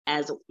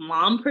as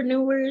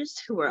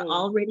mompreneurs who are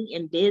already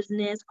in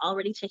business,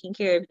 already taking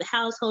care of the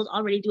household,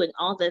 already doing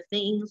all the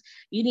things,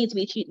 you need to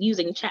be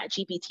using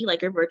ChatGPT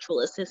like your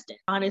virtual assistant.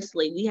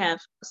 Honestly, we have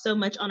so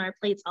much on our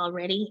plates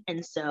already.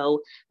 And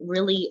so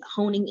really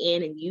honing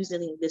in and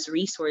using this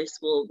resource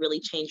will really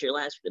change your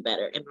lives for the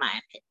better, in my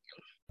opinion.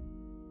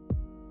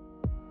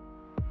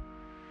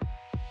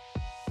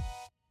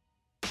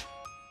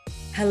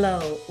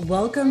 Hello,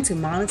 welcome to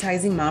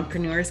Monetizing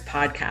Mompreneurs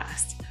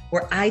podcast,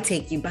 where I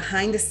take you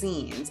behind the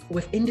scenes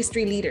with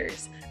industry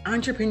leaders,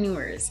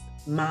 entrepreneurs,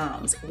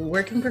 moms,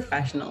 working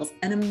professionals,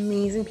 and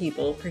amazing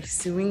people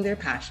pursuing their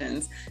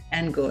passions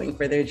and going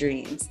for their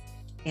dreams.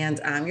 And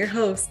I'm your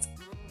host,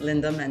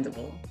 Linda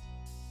Mendable.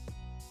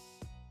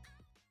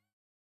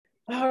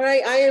 All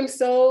right, I am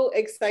so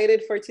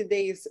excited for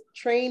today's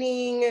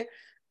training.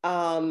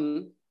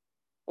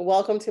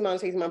 Welcome to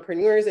Monetizing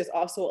Mompreneurs. There's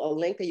also a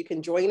link that you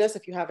can join us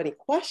if you have any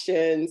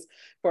questions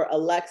for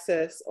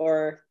Alexis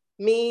or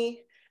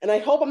me. And I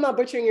hope I'm not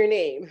butchering your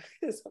name.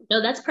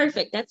 No, that's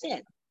perfect. That's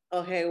it.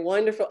 Okay,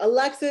 wonderful.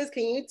 Alexis,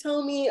 can you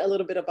tell me a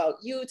little bit about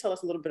you? Tell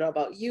us a little bit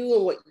about you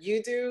and what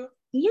you do.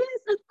 Yes,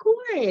 of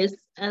course.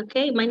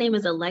 Okay, my name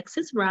is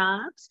Alexis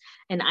Robs,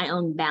 and I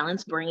own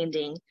Balance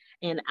Branding.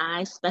 And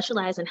I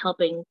specialize in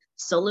helping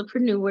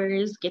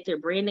solopreneurs get their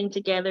branding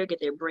together, get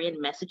their brand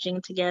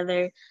messaging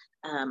together.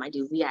 I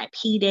do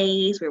VIP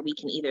days where we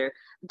can either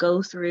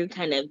go through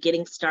kind of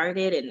getting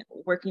started and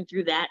working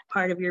through that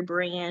part of your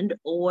brand,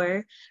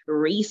 or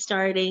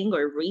restarting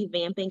or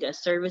revamping a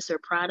service or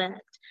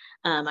product.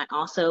 I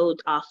also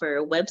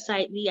offer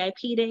website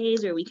VIP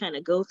days where we kind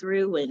of go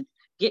through and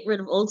get rid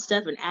of old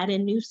stuff and add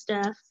in new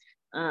stuff.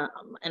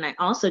 And I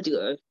also do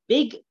a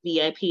big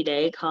VIP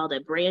day called a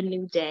brand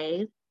new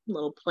day, a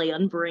little play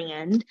on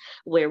brand,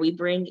 where we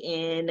bring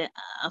in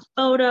a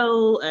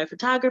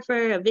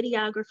photographer, a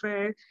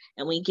videographer,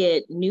 and we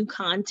get new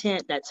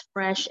content that's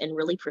fresh and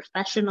really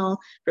professional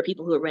for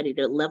people who are ready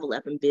to level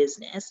up in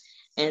business.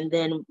 And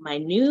then my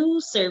new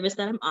service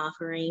that I'm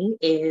offering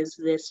is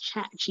this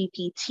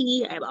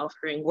ChatGPT. I'm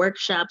offering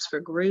workshops for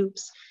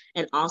groups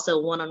and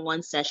also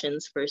one-on-one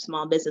sessions for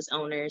small business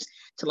owners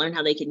to learn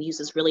how they can use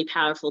this really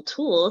powerful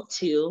tool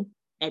to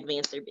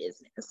advance their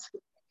business.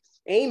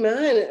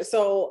 Amen.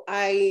 So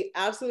I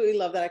absolutely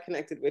love that I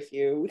connected with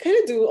you. We kind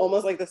of do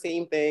almost like the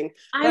same thing.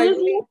 I was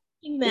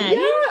thinking that.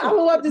 Yeah, I'm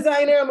a web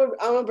designer.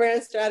 I'm a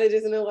brand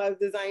strategist and a web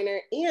designer,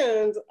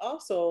 and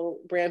also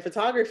brand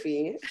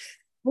photography.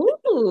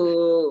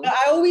 Ooh.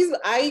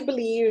 I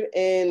believe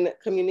in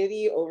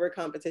community over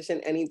competition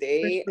any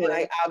day. Sure. And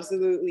I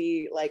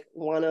absolutely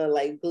want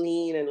to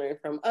glean and learn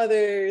from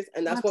others.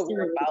 And that's what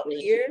we're about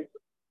here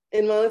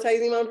in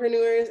Monetizing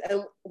Mompreneurs.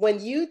 And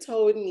when you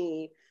told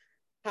me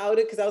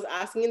because I was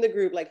asking in the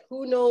group,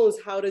 who knows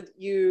how to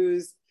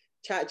use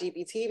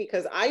ChatGPT?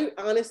 Because I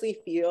honestly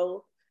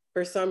feel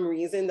for some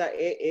reason that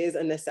it is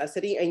a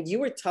necessity. And you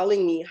were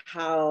telling me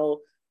how,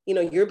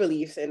 your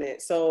beliefs in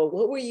it. So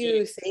what were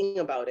you saying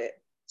about it?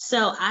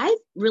 So I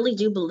really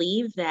do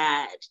believe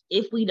that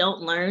if we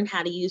don't learn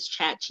how to use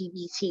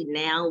ChatGPT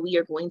now, we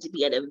are going to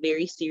be at a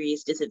very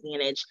serious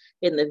disadvantage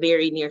in the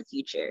very near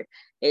future.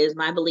 It is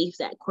my belief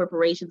that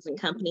corporations and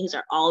companies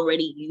are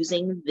already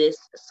using this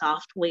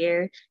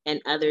software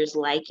and others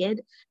like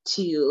it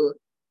to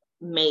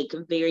make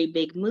very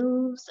big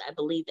moves. I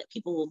believe that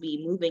people will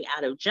be moving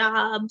out of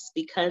jobs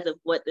because of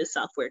what this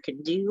software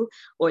can do,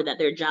 or that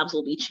their jobs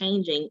will be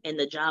changing and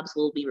the jobs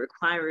will be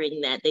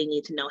requiring that they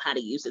need to know how to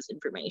use this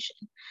information.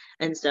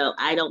 And so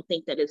I don't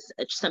think that it's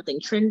something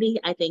trendy.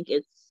 I think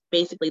it's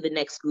basically the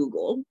next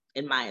Google,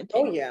 in my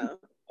opinion.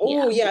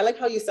 Yeah. I like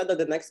how you said that,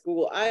 the next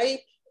Google. I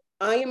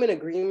am in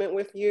agreement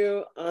with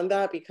you on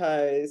that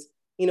because,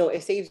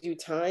 it saves you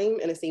time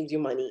and it saves you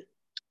money.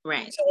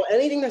 Right. So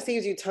anything that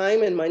saves you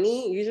time and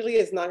money, usually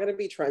it's not going to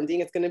be trending.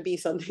 It's going to be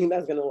something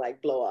that's going to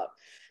blow up.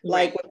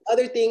 Right. With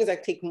other things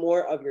that take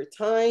more of your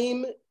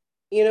time,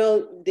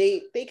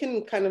 they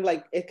can kind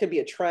of it could be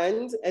a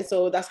trend. And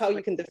so that's how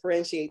you can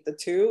differentiate the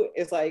two.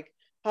 It's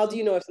how do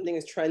you know if something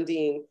is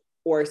trending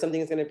or something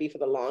is going to be for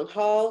the long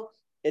haul?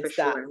 It's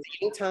that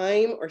saving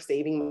time or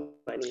saving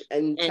money.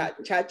 And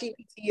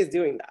ChatGPT is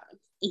doing that.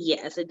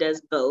 Yes, it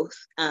does both.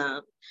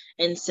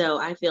 And so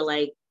I feel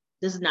like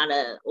this is not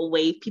a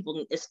wave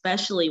people,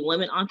 especially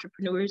women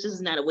entrepreneurs, this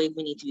is not a wave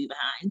we need to be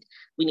behind.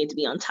 We need to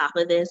be on top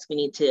of this. We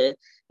need to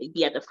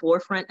be at the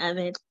forefront of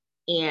it.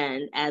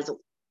 And as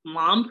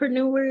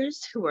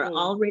mompreneurs who are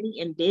already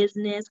in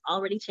business,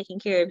 already taking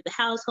care of the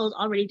household,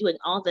 already doing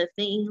all the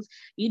things,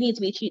 you need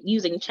to be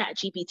using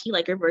ChatGPT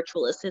like your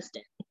virtual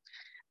assistant.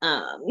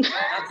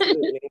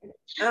 Absolutely.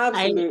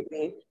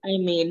 I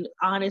mean,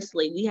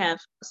 honestly, we have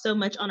so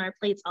much on our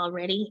plates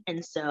already.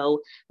 And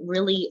so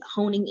really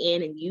honing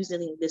in and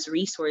using this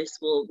resource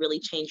will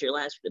really change your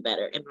lives for the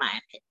better, in my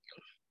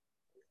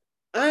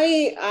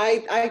opinion.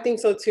 I think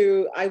so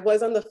too. I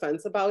was on the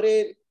fence about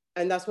it.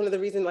 And that's one of the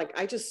reasons,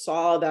 I just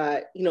saw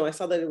that, I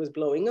saw that it was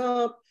blowing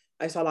up.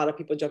 I saw a lot of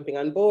people jumping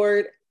on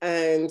board.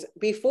 And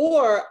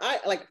before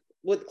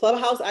with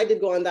Clubhouse, I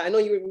did go on that. I know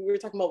we were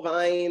talking about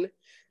Vine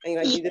And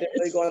like, you didn't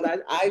really go on that.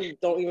 I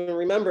don't even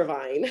remember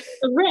Vine.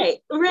 Right.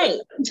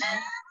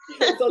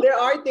 So there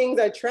are things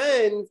that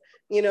trends,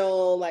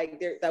 like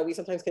there that we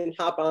sometimes can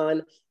hop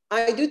on.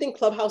 I do think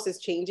Clubhouse is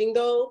changing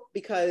though,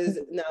 because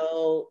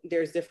now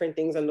there's different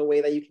things on the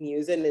way that you can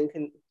use it and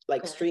can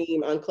like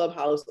stream on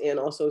Clubhouse and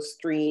also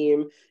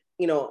stream,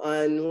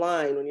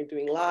 online when you're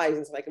doing lives.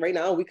 It's like right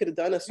now we could have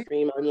done a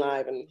stream on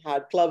live and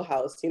had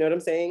Clubhouse, you know what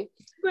I'm saying?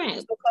 Right.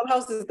 So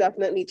Clubhouse is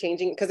definitely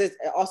changing because it's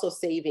also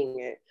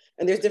saving it.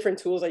 And there's different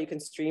tools that you can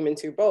stream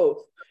into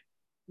both.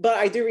 But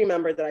I do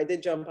remember that I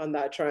did jump on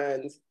that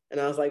trend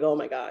and I was like, oh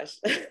my gosh.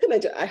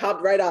 And I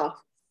hopped right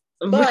off.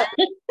 But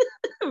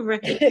Right.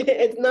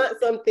 it's not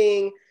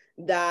something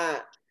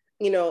that,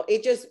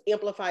 it just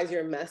amplifies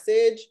your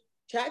message.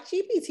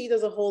 ChatGPT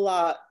does a whole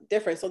lot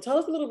different. So tell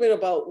us a little bit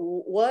about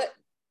what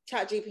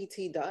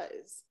ChatGPT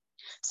does.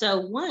 So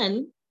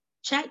one,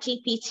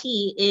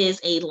 ChatGPT is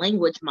a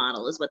language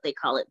model, is what they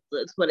call it.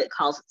 It's what it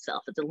calls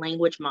itself. It's a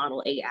language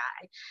model AI.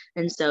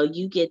 And so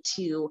you get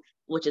to,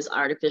 which is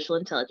artificial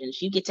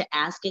intelligence, you get to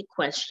ask it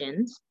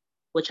questions,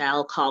 which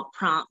I'll call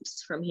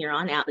prompts from here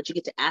on out, but you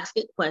get to ask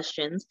it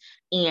questions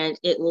and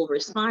it will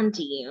respond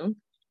to you.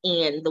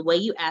 And the way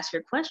you ask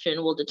your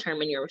question will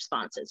determine your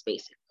responses,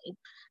 basically.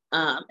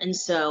 And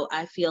so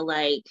I feel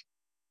like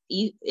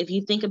if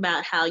you think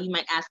about how you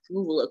might ask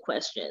Google a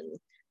question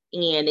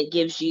and it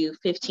gives you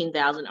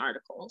 15,000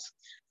 articles,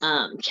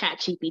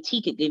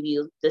 ChatGPT could give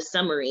you the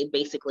summary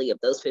basically of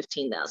those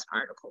 15,000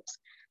 articles.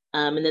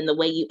 And then the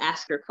way you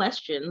ask your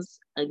questions,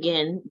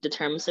 again,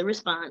 determines the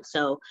response.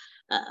 So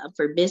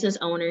for business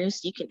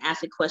owners, you can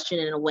ask a question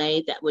in a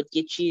way that would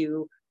get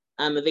you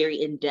a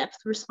very in-depth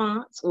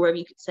response, or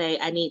you could say,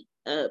 I need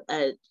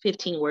a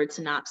 15-word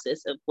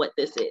synopsis of what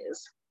this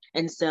is.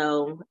 And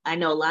so I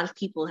know a lot of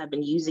people have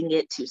been using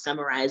it to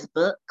summarize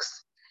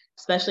books,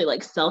 especially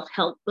like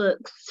self-help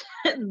books.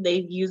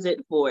 They use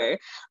it for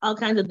all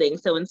kinds of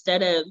things. So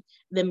instead of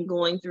them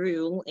going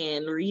through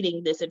and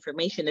reading this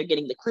information, they're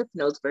getting the Cliff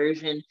Notes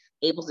version,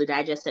 able to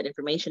digest that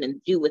information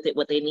and do with it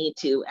what they need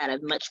to at a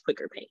much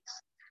quicker pace.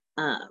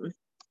 And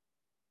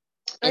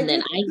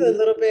then it's a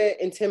little bit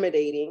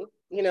intimidating,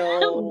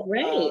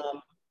 Right.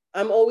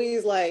 I'm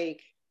always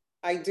like,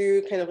 I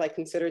do kind of like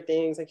consider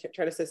things, I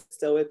try to sit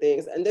still with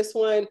things. And this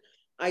one,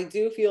 I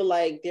do feel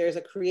like there's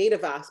a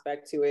creative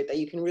aspect to it that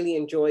you can really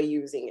enjoy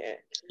using it.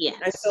 Yes.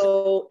 And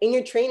so in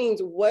your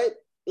trainings,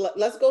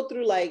 let's go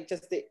through like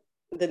just the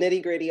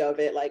nitty gritty of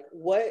it. Like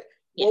what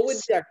would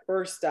be our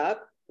first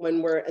step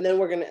and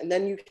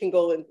then you can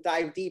go and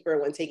dive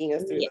deeper when taking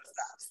us through the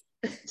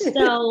steps.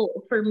 So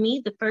for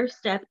me, the first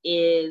step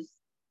is,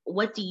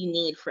 what do you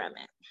need from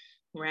it?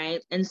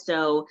 Right. And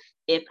so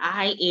if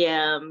I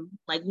am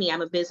like me,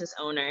 I'm a business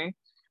owner,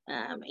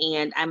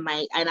 and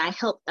I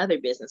help other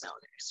business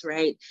owners,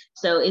 right?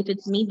 So if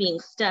it's me being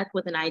stuck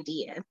with an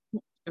idea,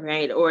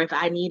 right, or if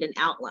I need an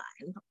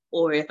outline,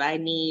 or if I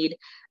need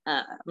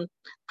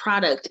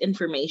product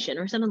information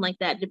or something like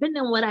that,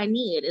 depending on what I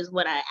need is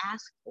what I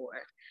ask for.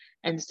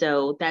 And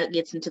so that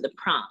gets into the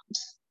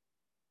prompts.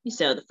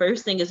 So the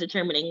first thing is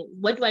determining,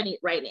 what do I need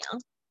right now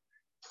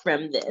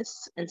from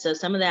this? And so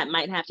some of that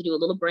might have to do a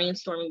little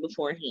brainstorming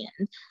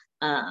beforehand.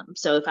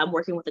 So if I'm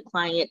working with a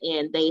client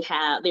and they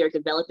are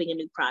developing a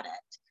new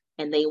product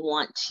and they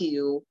want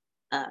to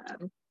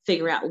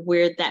figure out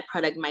where that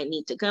product might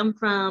need to come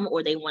from,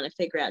 or they want to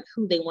figure out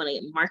who they want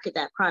to market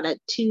that product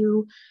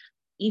to,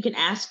 you can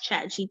ask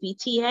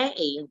ChatGPT,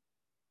 hey,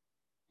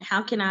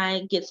 how can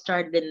I get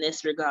started in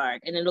this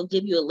regard? And it'll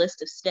give you a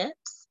list of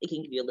steps. It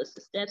can give you a list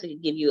of steps. It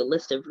can give you a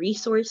list of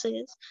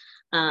resources.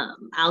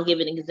 I'll give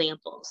an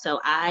example.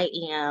 So I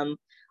am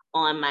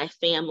on my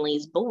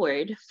family's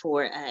board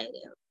for a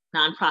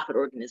nonprofit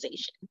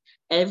organization.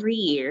 Every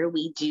year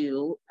we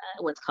do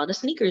what's called a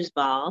sneakers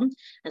ball.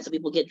 And so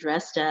people get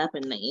dressed up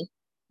and they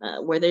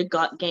wear their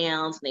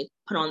gowns and they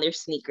put on their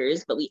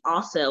sneakers, but we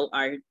also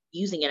are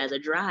using it as a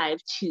drive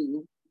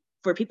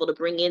for people to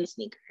bring in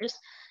sneakers.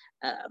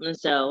 And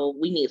so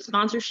we need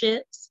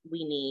sponsorships,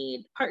 we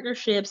need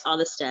partnerships, all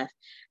this stuff.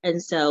 And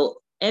so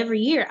every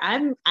year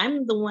I'm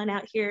the one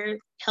out here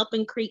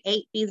helping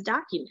create these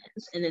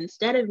documents. And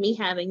instead of me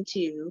having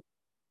to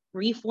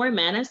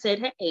reformat, I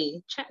said,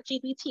 hey,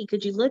 ChatGPT,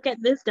 could you look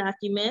at this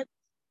document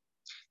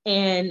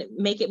and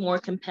make it more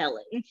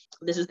compelling?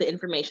 This is the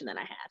information that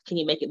I have. Can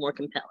you make it more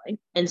compelling?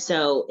 And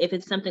so if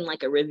it's something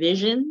like a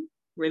revisions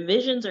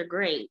are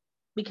great.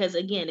 Because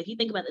again, if you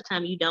think about the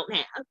time you don't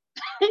have,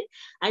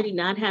 I do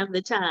not have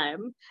the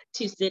time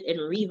to sit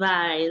and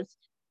revise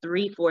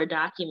 3-4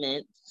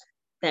 documents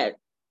that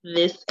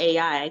this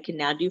AI can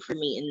now do for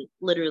me in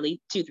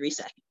literally 2-3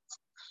 seconds.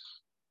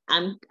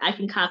 I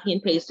can copy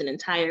and paste an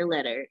entire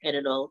letter and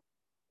it'll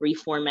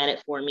reformat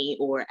it for me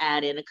or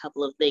add in a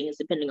couple of things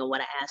depending on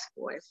what I ask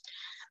for.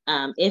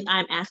 If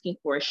I'm asking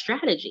for a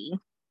strategy,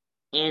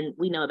 and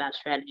we know about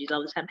strategies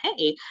all the time,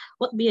 hey,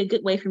 what would be a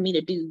good way for me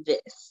to do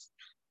this?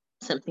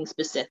 Something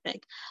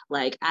specific,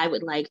 like I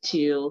would like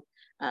to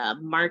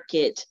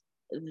market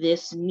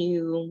this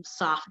new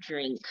soft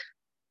drink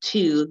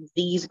to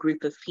these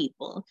group of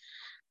people.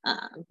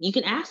 You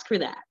can ask for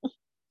that.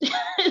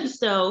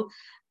 So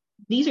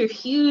these are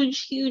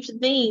huge, huge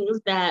things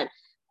that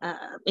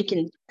it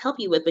can help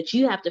you with, but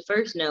you have to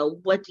first know,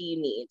 what do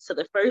you need? So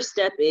the first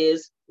step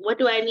is, what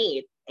do I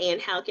need? And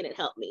how can it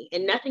help me?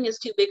 And nothing is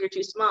too big or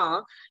too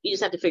small. You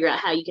just have to figure out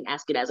how you can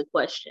ask it as a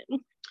question.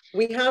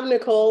 We have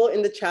Nicole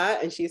in the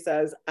chat and she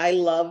says, I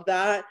love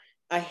that.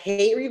 I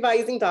hate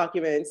revising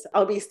documents.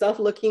 I'll be stuff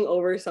looking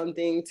over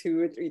something 2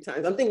 or 3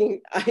 times. I'm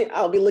thinking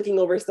I'll be looking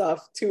over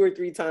stuff 2 or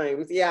 3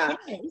 times. Yeah.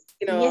 Yes.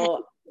 You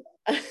know,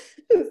 yes.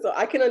 So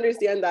I can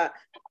understand that.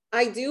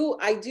 I do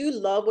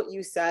love what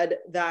you said,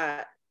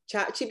 that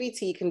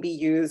ChatGPT can be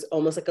used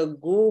almost like a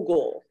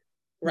Google,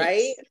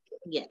 right? Yes.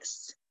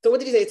 Yes. So what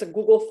did you say? It's a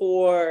Google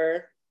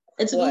for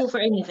It's a what? Google for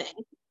anything.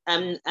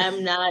 I'm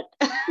not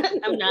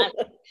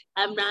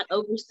I'm not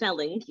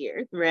overselling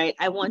here, right?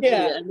 I want you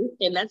to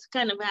understand that's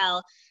kind of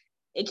how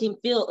it can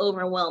feel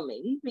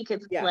overwhelming,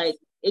 because it's Yes. like,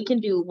 it can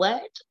do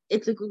what?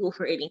 It's a Google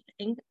for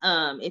anything.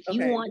 If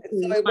you want to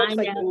so it works find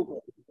like out,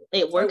 Google.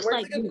 it So works it works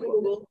like like a Google.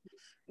 Google,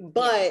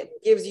 but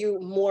gives you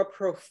more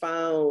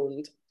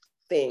profound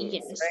things,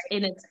 Yes, right?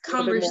 and it's A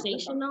little bit more profound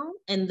conversational.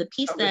 And the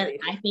piece that conversation.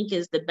 I think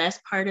is the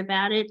best part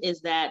about it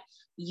is that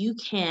you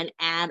can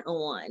add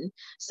on.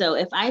 So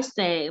if I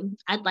say,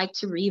 I'd like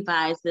to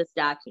revise this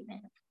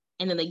document,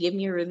 and then they give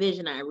me a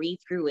revision, I read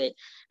through it,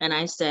 and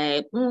I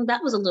say,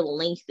 that was a little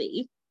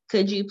lengthy.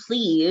 Could you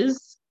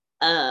please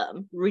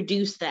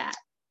reduce that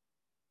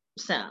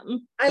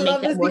some? I Make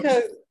love that this more.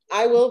 because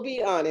I will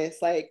be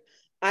honest, like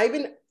I've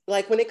been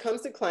like, when it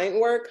comes to client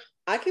work,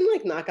 I can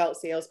like knock out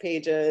sales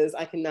pages,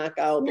 I can knock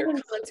out their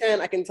Yes.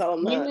 content, I can tell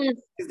them that Yes.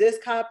 is this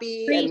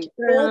copy Preach and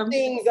pull from.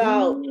 things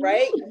out,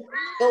 right?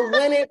 But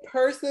when it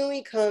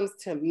personally comes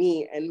to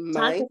me and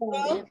Talk my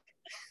about stuff,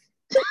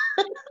 it.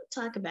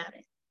 Talk about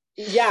it.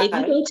 yeah, If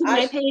you go to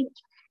my page,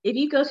 if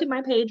you go to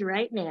my page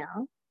right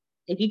now,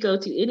 if you go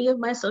to any of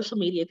my social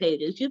media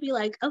pages, you'll be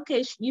like,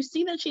 okay, you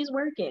see that she's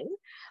working,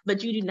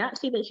 but you do not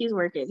see that she's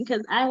working,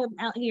 because I'm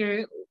out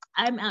here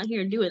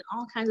doing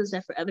all kinds of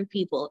stuff for other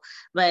people.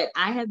 But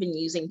I have been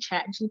using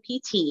Chat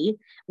GPT.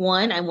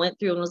 One, I went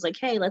through and was like,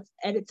 hey, let's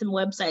edit some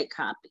website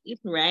copy,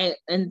 right?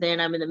 And then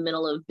I'm in the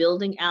middle of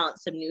building out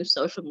some new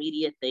social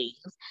media things.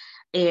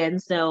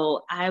 And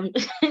so I'm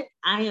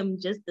I am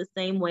just the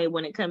same way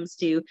when it comes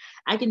to,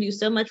 I can do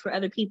so much for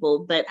other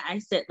people, but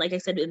like I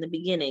said in the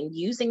beginning,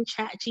 using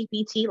Chat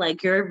GPT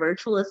like your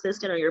virtual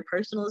assistant or your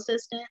personal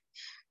assistant,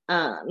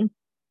 um,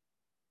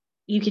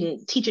 you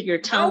can teach it your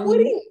tone.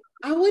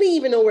 I wouldn't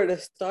even know where to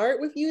start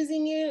with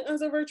using it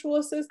as a virtual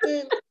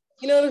assistant.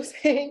 You know what I'm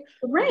saying?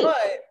 Right.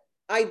 But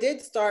I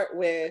did start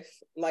with,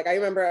 like, I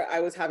remember I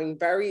was having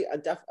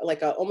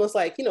almost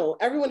like,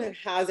 everyone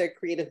has their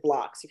creative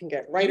blocks. You can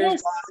get writer's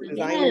Yes, block,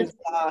 designer's yes,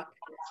 block,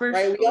 for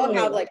right? We all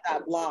have sure. like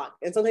that block.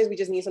 And sometimes we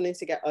just need something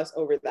to get us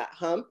over that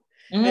hump.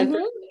 And for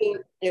Mm-hmm. me,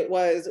 it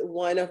was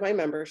one of my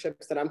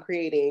memberships that I'm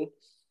creating.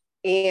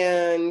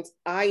 And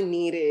I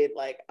needed,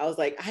 like, I was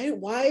like,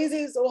 why is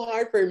it so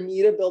hard for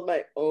me to build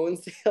my own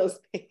sales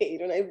page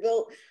when I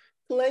built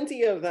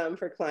plenty of them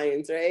for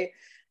clients, right?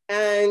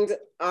 And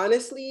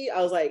honestly,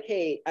 I was like,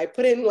 hey, I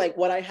put in like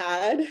what I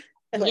had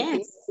and like Yes,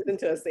 things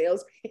into a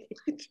sales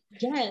page.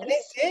 And it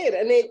yes, did.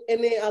 And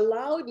it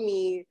allowed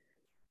me,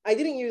 I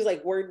didn't use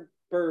like word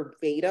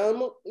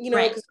verbatim,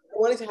 right. because I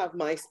wanted to have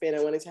my spin,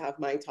 I wanted to have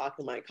my talk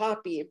and my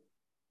copy.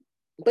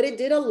 But it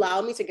did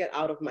allow me to get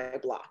out of my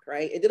block,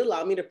 right? It did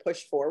allow me to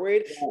push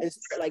forward and Yes,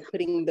 start like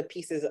putting the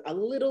pieces a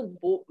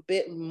little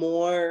bit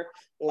more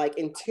like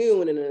in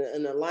tune and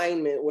in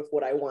alignment with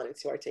what I wanted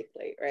to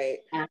articulate, right?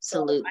 So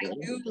I absolutely.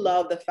 do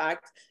love the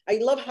fact, I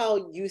love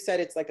how you said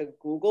it's like a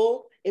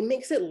Google. It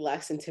makes it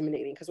less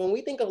intimidating, because when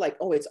we think of like,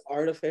 oh, it's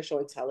artificial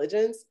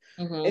intelligence,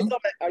 Mm-hmm. it's not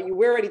like,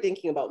 we're already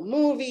thinking about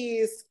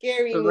movies,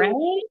 scary movies,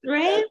 Right,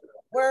 right.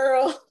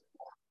 world.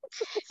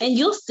 And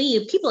you'll see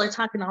if people are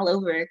talking all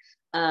over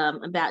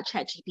about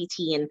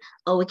ChatGPT, and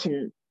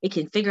it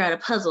can figure out a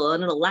puzzle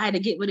and it'll lie to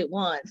get what it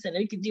wants, and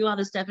it can do all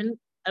this stuff. And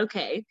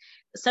okay,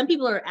 some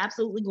people are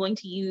absolutely going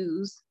to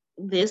use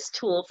this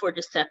tool for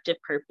deceptive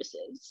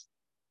purposes.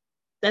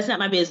 That's not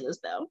my business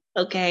though.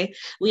 Okay,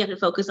 we have to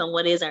focus on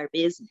what is our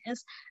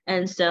business.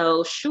 And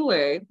so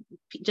sure,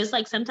 just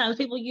like sometimes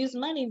people use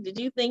money to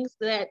do things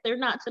that they're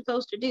not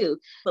supposed to do,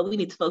 but we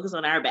need to focus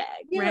on our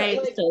bag, Yeah, right?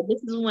 like So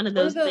this is one of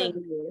one of those the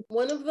things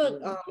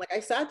where, like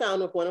I sat down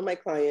with one of my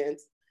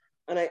clients,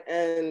 and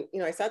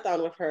I sat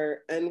down with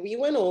her and we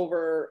went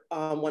over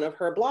one of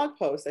her blog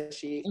posts that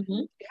she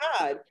mm-hmm.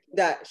 had,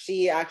 that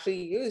she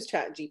actually used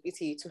Chat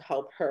GPT to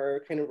help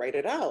her kind of write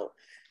it out.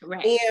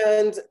 Right.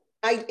 And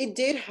it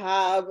did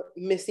have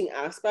missing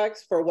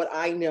aspects for what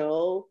I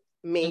know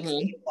makes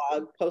Mm-hmm. a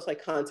blog post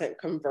like content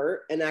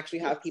convert and actually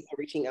have people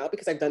reaching out,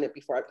 because I've done it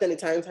before. I've done it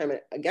time and time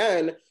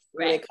again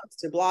when Right. it comes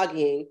to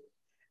blogging.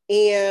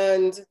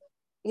 And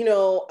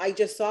I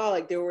just saw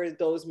like there were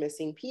those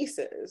missing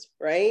pieces,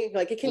 right?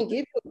 Like it can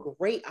give you a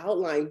great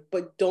outline,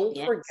 but don't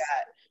Yes.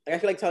 forget, like I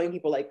feel like telling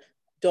people, like,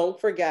 don't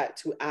forget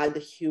to add the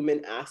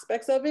human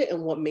aspects of it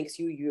and what makes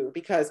you,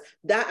 because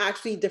that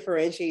actually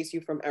differentiates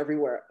you from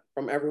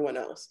everyone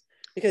else.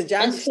 Because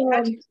and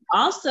so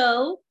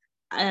also,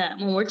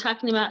 when we're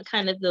talking about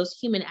kind of those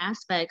human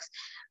aspects,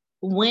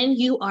 when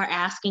you are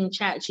asking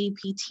Chat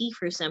GPT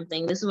for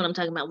something, this is what I'm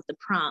talking about with the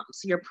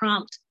prompts. Your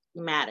prompt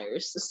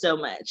matters so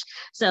much.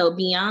 So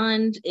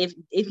beyond, if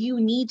you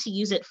need to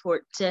use it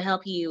for to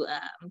help you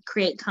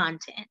create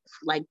content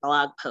like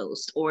blog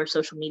posts or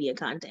social media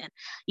content,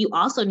 you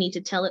also need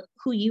to tell it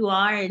who you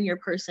are and your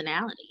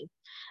personality.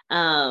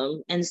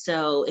 And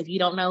so if you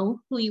don't know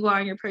who you are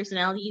and your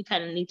personality, you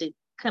kind of need to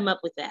come up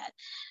with that.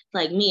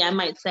 Like me, I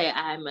might say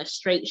I'm a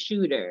straight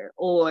shooter,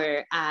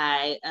 or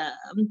I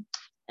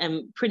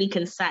am pretty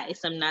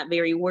concise. I'm not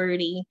very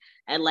wordy.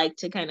 I like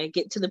to kind of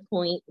get to the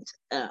point.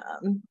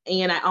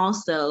 And I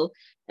also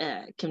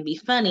can be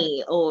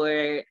funny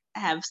or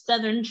have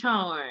Southern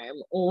charm,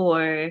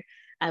 or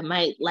I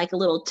might like a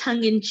little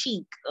tongue in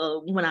cheek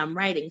when I'm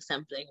writing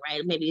something,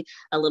 right? Maybe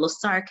a little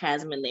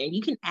sarcasm in there.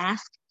 You can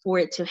ask for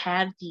it to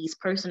have these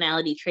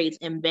personality traits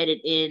embedded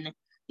in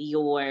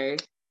your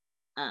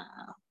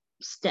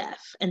stuff.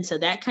 And so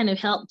that kind of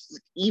helps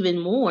even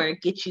more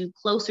get you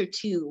closer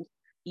to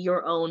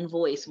your own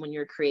voice when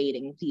you're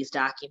creating these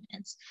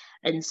documents.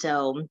 And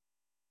so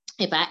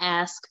if I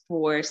ask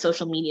for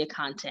social media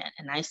content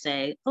and I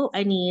say, oh,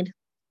 I need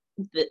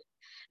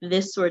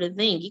this sort of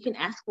thing, you can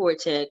ask for it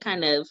to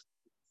kind of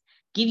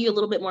give you a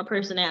little bit more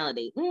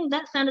personality.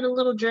 That sounded a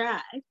little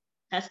dry.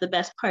 That's the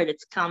best part.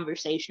 It's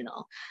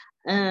conversational.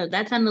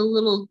 That sounded a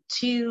little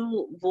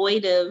too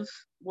void of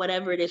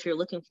whatever it is you're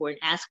looking for, and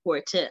ask for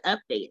it to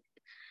update it.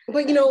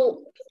 But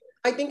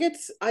I think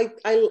it's I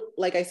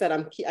like I said,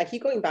 I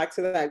keep going back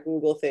to that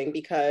Google thing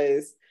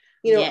because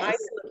yes. I'm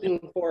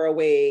looking for a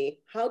way.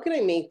 How can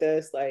I make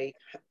this like?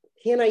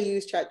 Can I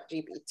use Chat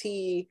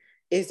GPT?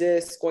 Is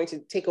this going to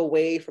take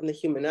away from the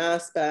human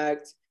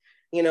aspect?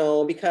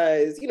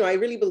 Because I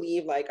really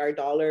believe like our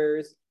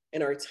dollars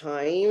and our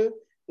time,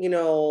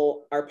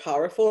 are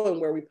powerful, and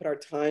where we put our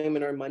time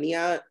and our money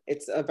at,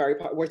 it's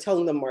we're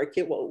telling the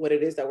market what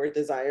it is that we're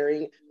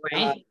desiring,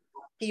 right?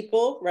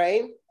 People,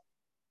 right?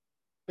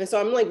 And so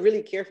I'm like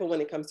really careful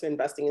when it comes to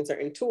investing in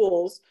certain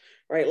tools,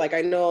 right? Like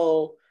I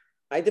know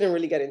I didn't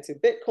really get into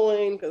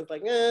Bitcoin because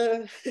like,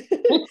 but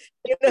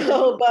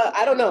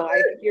I don't know.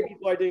 I hear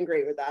people are doing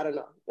great with that. I don't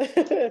know.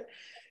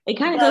 It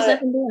kind of goes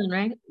up and down,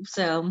 right?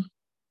 So,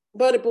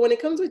 but when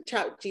it comes with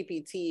Chat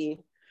GPT,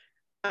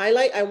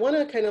 I want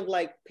to kind of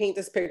like paint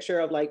this picture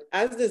of like,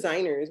 as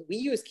designers, we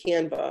use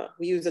Canva,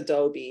 we use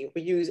Adobe,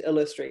 we use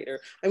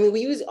Illustrator. I mean, we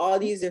use all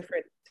these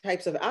different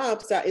types of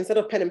apps that instead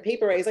of pen and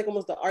paper, right? It's like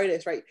almost the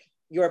artist, right?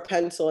 You're a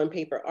pencil and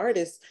paper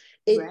artist.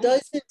 It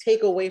doesn't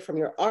take away from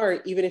your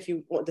art, even if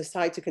you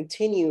decide to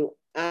continue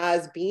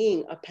as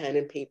being a pen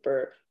and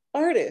paper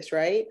artist,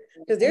 right?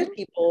 Because there's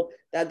people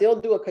that they'll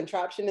do a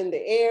contraption in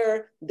the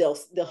air, they'll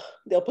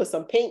put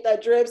some paint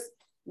that drips,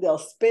 they'll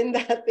spin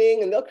that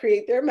thing, and they'll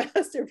create their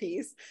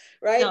masterpiece,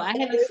 right? So I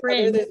have a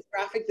friend. There's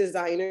graphic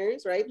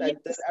designers, right?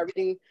 That does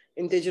everything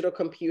in digital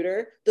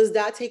computer. Does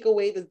that take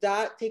away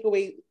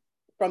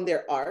from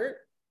their art?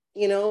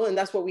 And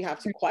that's what we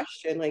have to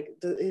question. Like,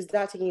 is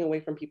that taking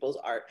away from people's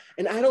art?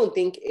 And I don't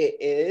think it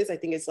is. I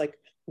think it's like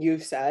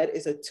you've said,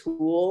 it's a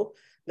tool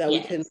that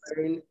we can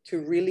learn to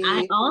really.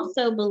 I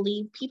also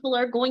believe people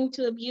are going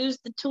to abuse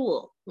the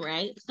tool,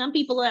 right? Some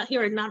people out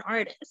here are not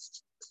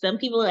artists. Some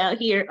people out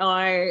here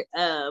are,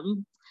 I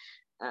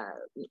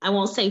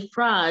won't say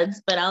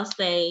frauds, but I'll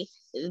say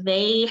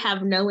they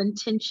have no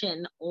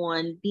intention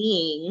on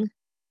being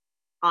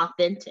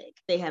authentic.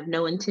 They have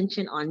no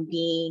intention on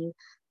being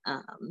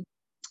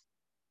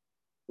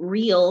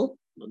real.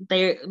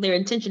 Their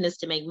intention is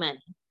to make money,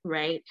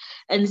 right?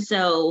 And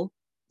so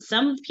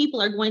some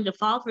people are going to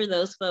fall for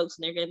those folks,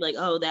 and they're going to be like,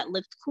 oh, that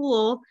looked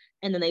cool,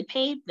 and then they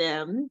paid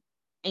them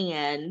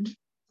and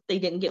they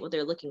didn't get what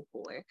they're looking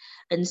for.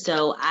 And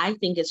so I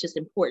think it's just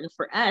important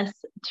for us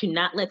to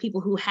not let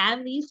people who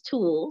have these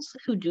tools,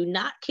 who do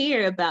not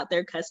care about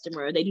their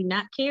customer, they do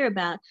not care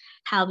about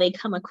how they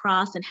come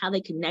across and how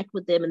they connect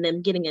with them and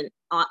them getting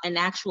an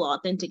actual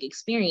authentic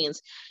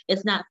experience.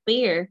 It's not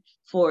fair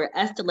for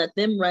us to let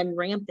them run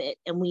rampant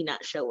and we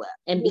not show up.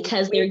 And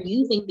because they're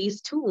using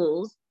these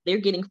tools, they're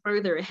getting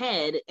further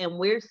ahead, and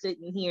we're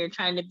sitting here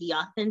trying to be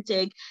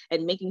authentic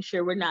and making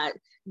sure we're not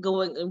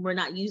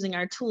using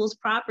our tools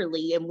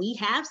properly, and we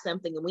have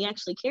something and we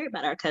actually care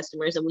about our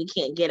customers, and we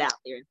can't get out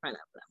there in front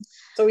of them.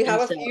 So we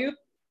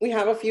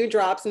have a few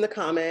drops in the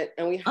comment,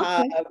 and we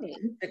have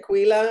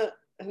Aquila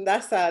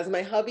that says,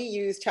 my hubby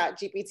used Chat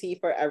GPT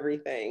for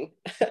everything.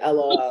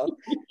 LOL.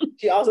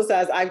 She also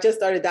says, I've just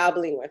started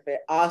dabbling with it.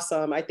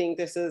 Awesome. I think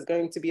this is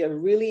going to be a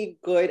really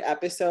good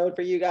episode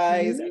for you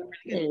guys, a really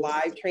good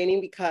live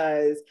training,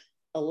 because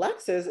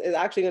Alexis is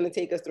actually going to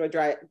take us through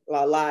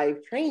a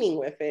live training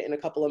with it in a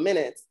couple of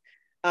minutes.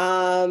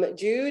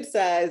 Jude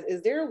says,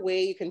 is there a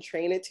way you can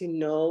train it to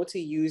know to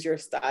use your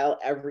style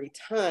every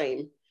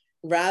time,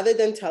 rather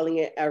than telling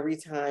it every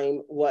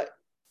time what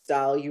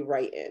style you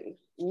write in?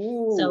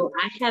 So Ooh.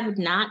 I have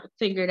not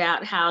figured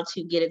out how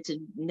to get it to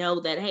know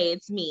that, hey,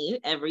 it's me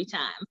every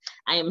time.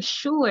 I am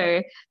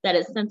sure that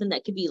it's something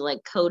that could be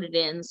like coded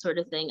in sort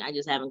of thing. I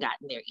just haven't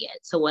gotten there yet.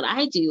 So what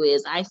I do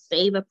is I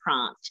save a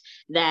prompt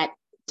that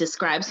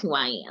describes who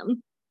I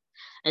am.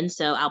 And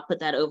so I'll put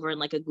that over in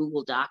like a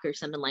Google Doc or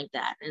something like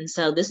that. And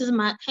so this is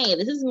my, hey,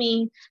 this is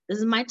me. This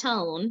is my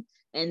tone.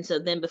 And so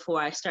then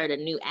before I start a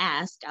new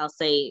ask, I'll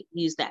say,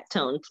 use that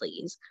tone,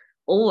 please.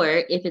 Or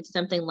if it's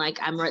something like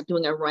I'm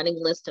doing a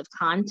running list of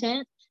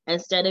content,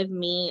 instead of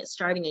me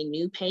starting a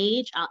new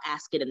page, I'll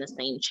ask it in the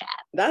same chat.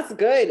 That's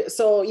good.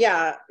 So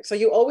yeah, so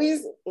you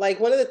always like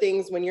one of the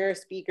things when you're a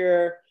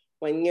speaker,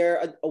 when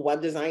you're a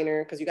web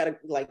designer, because you gotta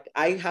like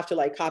I have to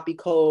like copy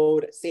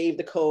code, save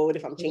the code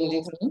if I'm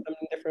changing something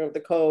different with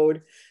the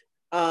code.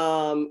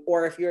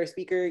 Or if you're a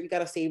speaker, you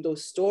gotta save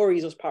those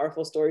stories, those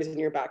powerful stories in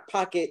your back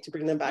pocket to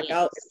bring them back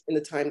out in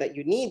the time that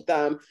you need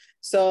them.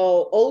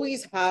 So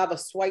always have a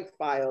swipe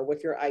file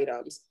with your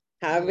items.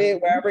 Have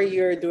it wherever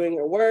you're doing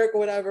your work or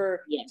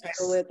whatever,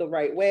 title it the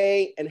right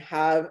way and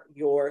have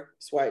your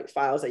swipe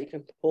files that you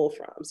can pull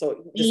from.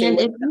 So the same And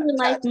way if you're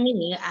like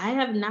me, I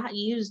have not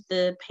used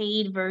the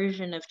paid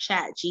version of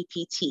Chat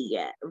GPT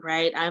yet,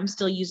 right? I'm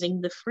still using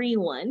the free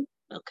one.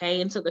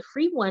 Okay. And so the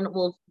free one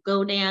will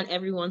go down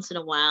every once in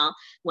a while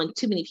when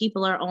too many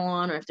people are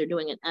on or if they're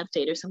doing an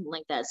update or something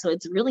like that. So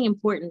it's really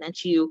important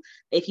that you,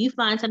 if you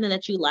find something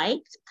that you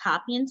liked,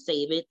 copy and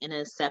save it in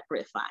a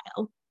separate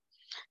file.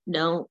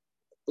 Don't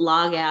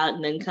log out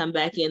and then come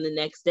back in the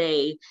next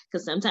day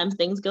because sometimes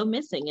things go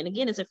missing. And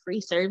again, it's a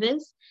free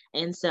service.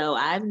 And so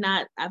I've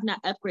not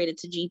upgraded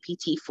to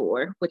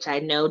GPT-4, which I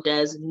know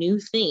does new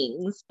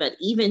things, but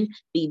even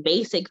the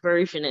basic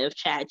version of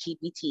Chat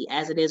GPT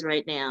as it is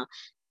right now,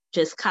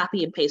 just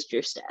copy and paste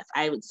your stuff.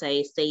 I would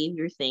say save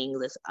your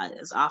things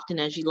as often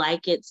as you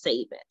like it,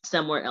 save it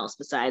somewhere else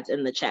besides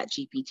in the Chat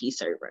GPT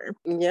server.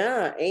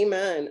 Yeah,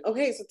 amen.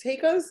 Okay, so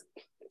take us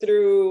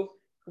through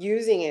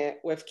using it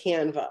with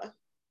Canva.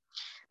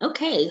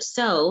 Okay,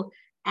 so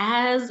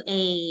as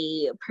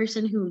a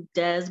person who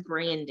does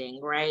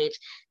branding, right,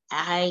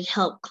 I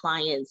help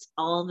clients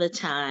all the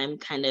time,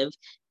 kind of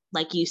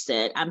like you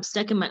said, I'm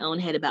stuck in my own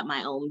head about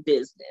my own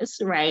business,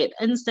 right?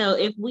 And so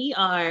if we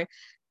are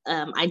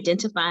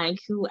identifying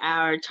who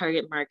our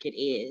target market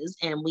is,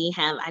 and we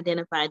have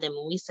identified them,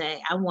 and we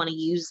say, I want to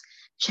use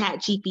Chat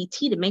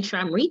GPT to make sure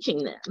I'm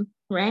reaching them,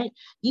 right?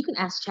 You can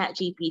ask Chat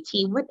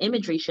GPT, what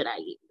imagery should I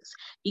use?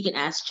 You can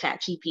ask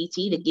Chat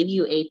GPT to give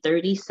you a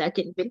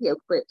 30-second video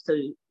clip, so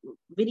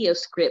video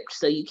script,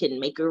 so you can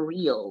make a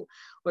reel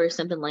or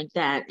something like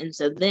that. And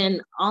so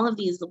then all of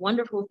these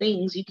wonderful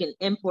things you can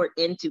import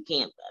into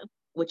Canva,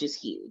 which is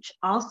huge.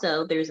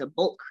 Also, there's a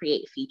bulk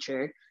create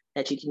feature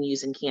that you can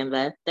use in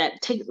Canva that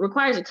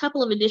requires a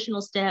couple of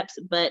additional steps,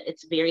 but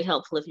it's very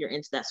helpful if you're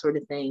into that sort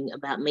of thing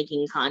about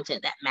making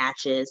content that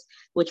matches,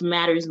 which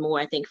matters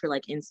more, I think, for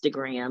like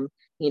Instagram,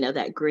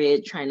 that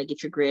grid, trying to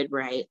get your grid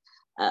right.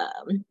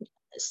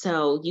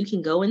 So you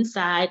can go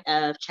inside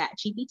of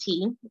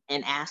ChatGPT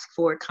and ask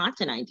for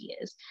content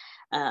ideas.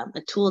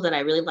 A tool that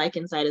I really like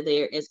inside of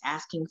there is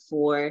asking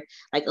for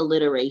like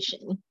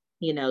alliteration.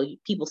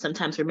 People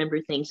sometimes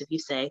remember things if you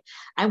say,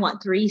 I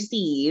want 3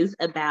 C's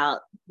about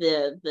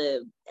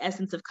the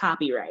essence of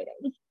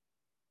copywriting.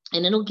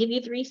 And it'll give you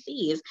 3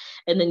 C's.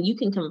 And then you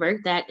can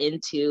convert that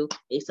into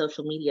a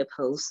social media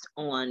post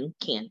on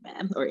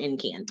Canva or in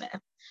Canva.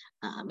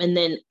 And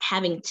then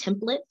having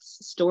templates,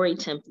 story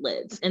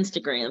templates,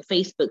 Instagram,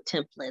 Facebook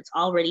templates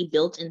already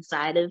built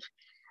inside of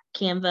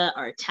Canva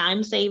are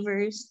time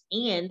savers,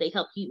 and they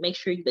help you make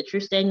sure that you're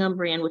staying on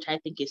brand, which I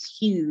think is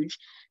huge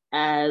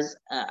as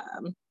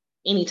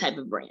any type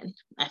of brand.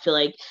 I feel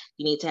like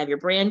you need to have your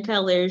brand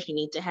colors, you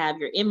need to have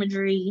your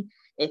imagery.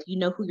 If you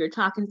know who you're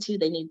talking to, you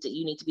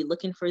need to be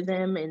looking for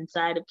them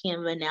inside of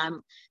Canva.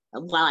 Now,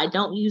 while I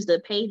don't use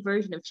the paid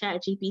version of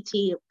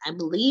ChatGPT, I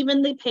believe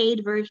in the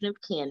paid version of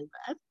Canva.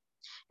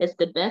 It's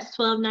the best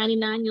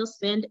 $12.99 you'll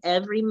spend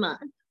every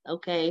month.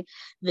 Okay.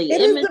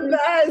 It is the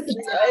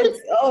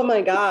best. Oh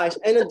my gosh.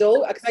 And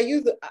Adobe, because I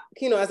use,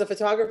 as a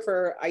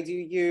photographer, I do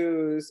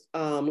use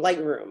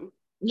Lightroom.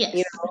 Yes.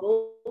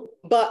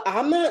 But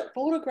I'm not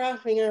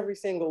photographing every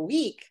single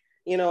week.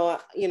 I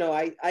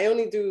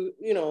only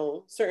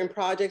do, certain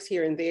projects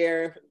here and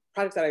there,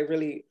 projects that I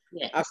really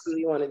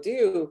absolutely want to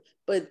do.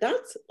 But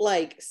that's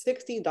like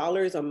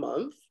 $60 a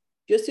month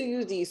just to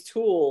use these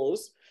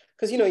tools.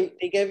 Because,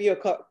 they give you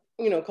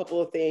a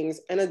couple of things.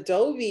 And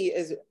Adobe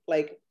is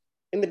like,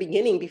 in the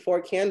beginning,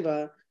 before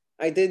Canva,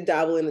 I did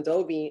dabble in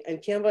Adobe, and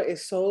Canva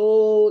is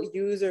so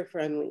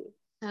user-friendly.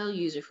 So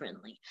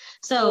user-friendly.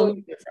 So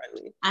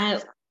user-friendly.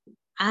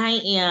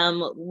 I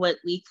am what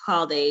we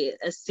call a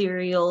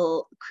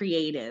serial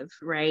creative,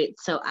 right?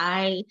 So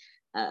I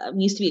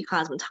used to be a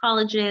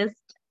cosmetologist.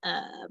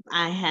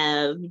 I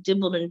have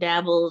dibbled and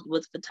dabbled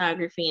with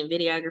photography and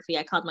videography.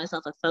 I called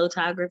myself a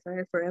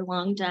photographer for a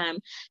long time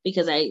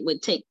because I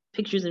would take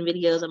pictures and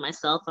videos on my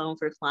cell phone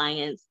for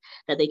clients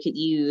that they could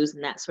use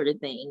and that sort of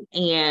thing.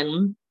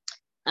 And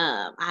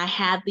I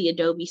had the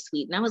Adobe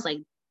suite, and I was like,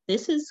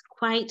 this is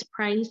quite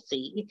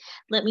pricey.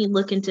 Let me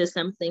look into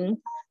something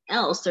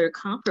else or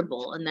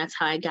comparable. And that's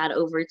how I got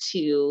over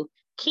to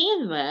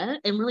Canva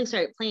and really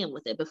started playing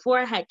with it. Before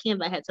I had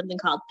Canva, I had something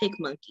called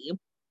PicMonkey.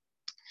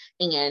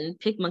 And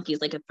PicMonkey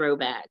is like a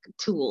throwback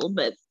tool,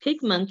 but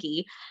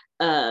PicMonkey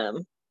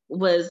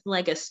was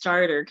like a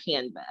starter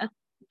Canva.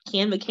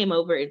 Canva came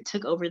over and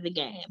took over the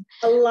game.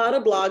 A lot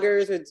of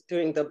bloggers are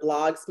doing the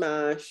Blog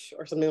Smash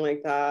or something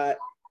like that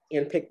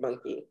in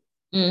PicMonkey.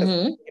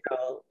 Mm-hmm. You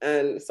know,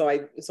 and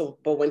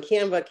but when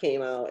Canva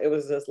came out, it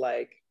was just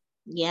like,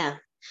 yeah.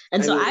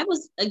 And I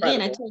was, again,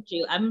 incredible. I told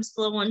you, I'm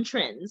slow on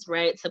trends,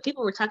 right? So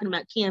people were talking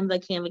about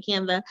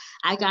Canva.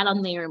 I got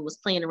on there and was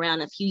playing around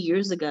a few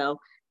years ago,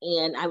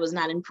 and I was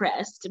not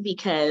impressed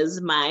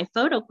because my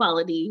photo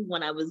quality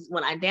when I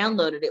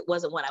downloaded it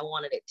wasn't what I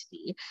wanted it to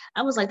be.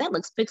 I was like, that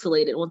looks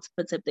pixelated once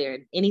it puts up there.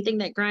 Anything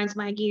that grinds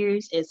my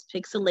gears is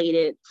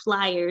pixelated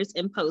flyers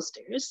and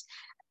posters.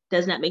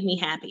 Does not make me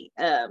happy.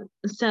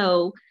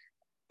 So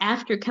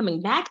after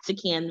coming back to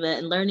Canva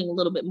and learning a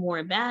little bit more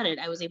about it,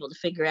 I was able to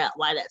figure out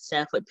why that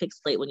stuff would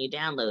pixelate when you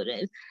download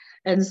it.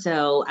 And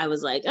so I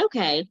was like,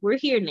 okay, we're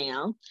here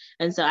now.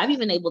 And so I've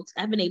been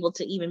able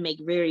to even make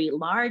very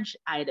large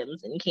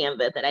items in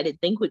Canva that I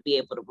didn't think would be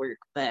able to work.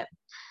 But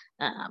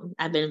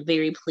I've been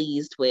very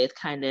pleased with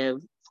kind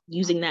of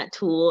using that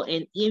tool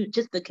and even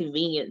just the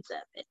convenience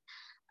of it.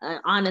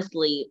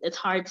 Honestly, it's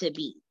hard to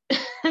beat.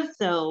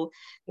 So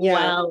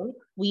while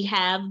we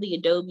have the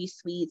Adobe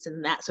suites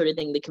and that sort of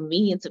thing, the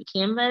convenience of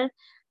Canva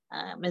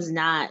is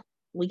not,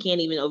 we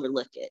can't even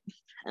overlook it.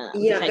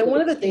 And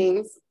one of the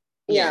things,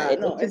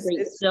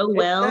 it's so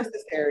well. It's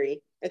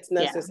necessary. It's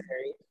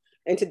necessary.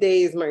 In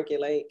today's market,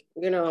 like,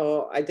 you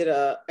know, I did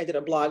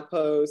a blog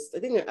post, I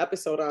think an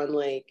episode on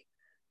like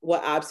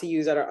what apps to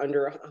use that are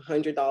under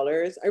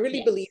 $100. I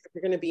really believe if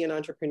you're going to be an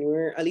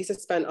entrepreneur, at least to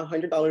spend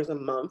 $100 a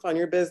month on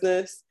your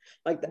business.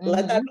 Like,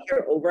 let that be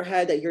your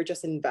overhead that you're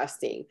just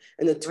investing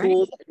in the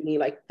tools that you need,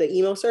 like the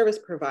email service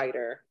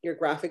provider, your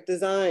graphic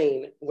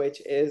design,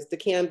 which is the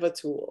Canva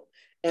tool,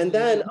 and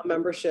then a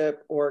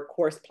membership or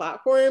course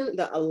platform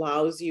that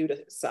allows you to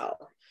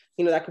sell.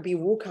 You know, that could be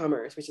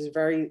WooCommerce, which is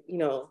very, you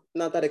know,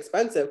 not that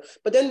expensive.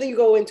 But then you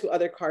go into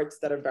other carts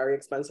that are very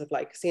expensive,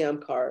 like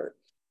Samcart,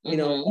 you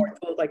know, or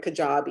like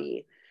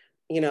Kajabi,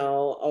 you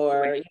know,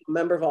 or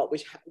MemberVault,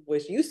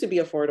 which used to be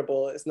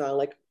affordable, is now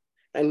like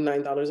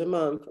 $99 a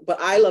month. But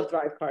I love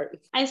ThriveCart.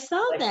 I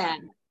saw that.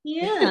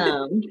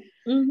 Yeah.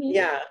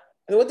 Yeah.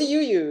 And what do you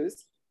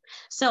use?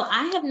 So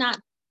I have not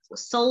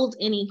sold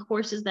any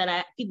courses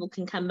that people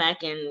can come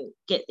back and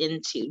get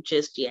into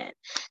just yet,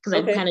 because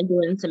I'm kind of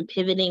doing some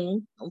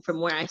pivoting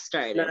from where I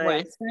started. Where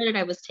I started,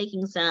 I was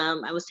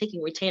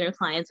taking retainer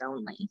clients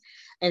only,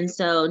 and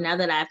so now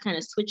that I've kind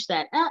of switched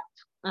that up,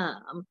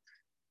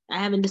 I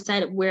haven't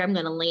decided where I'm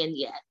going to land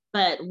yet.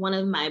 But one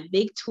of my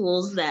big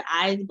tools that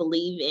I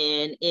believe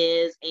in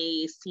is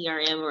a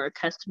CRM or a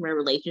customer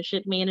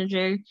relationship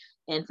manager,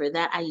 and for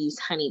that I use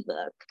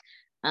HoneyBook.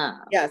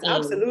 Yes,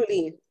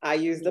 absolutely. I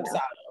use Dubsado.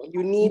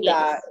 You need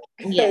that,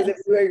 because if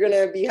you're going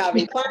to be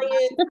having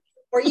clients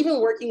or even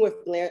working with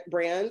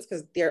brands,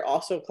 because they're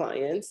also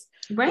clients,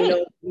 you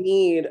know, you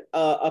need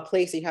a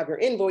place that you have your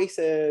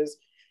invoices,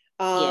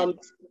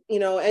 you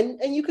know,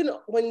 and you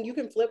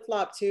can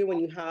flip-flop too, when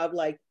you have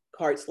like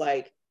carts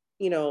like,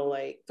 you know,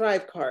 like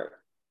ThriveCart.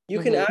 You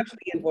can actually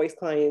invoice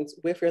clients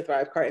with your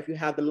ThriveCart if you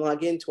have them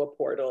log into a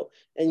portal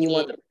and you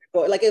want them to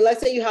go, like,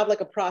 let's say you have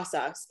like a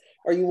process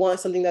or you want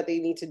something that they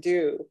need to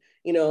do,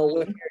 you know,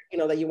 with your, you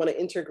know, that you want to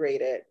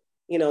integrate it,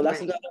 you know, that's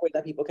another way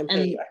that people can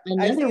pay.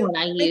 Another one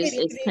I use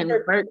is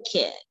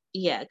ConvertKit.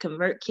 Yeah,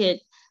 ConvertKit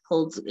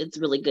it's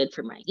really good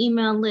for my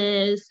email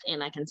list,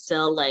 and I can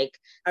sell like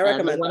I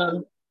recommend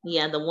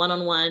the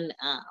one-on-one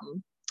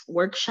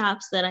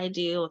workshops that I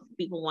do. If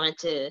people wanted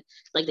to,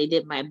 like, they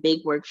did my big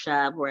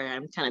workshop where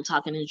I'm kind of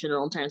talking in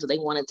general terms, so they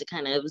wanted to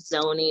kind of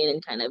zone in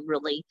and kind of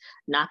really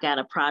knock out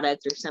a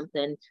product or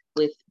something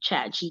with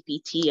Chat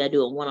GPT, I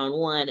do a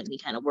one-on-one and we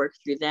kind of work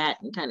through that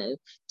and kind of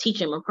teach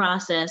them a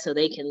process so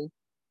they can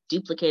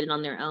duplicate it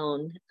on their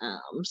own.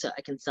 So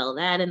I can sell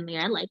that in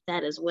there. I like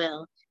that as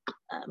well.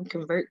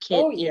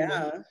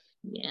 ConvertKit.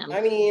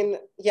 I mean,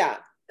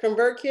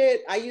 ConvertKit.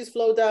 I use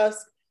Flowdesk.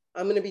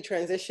 I'm going to be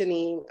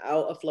transitioning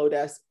out of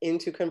Flowdesk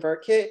into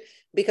ConvertKit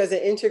because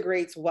it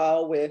integrates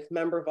well with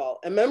MemberVault.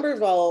 And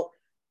MemberVault,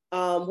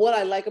 what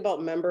I like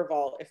about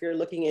MemberVault, if you're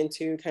looking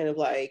into kind of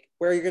like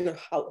where you're going to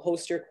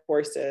host your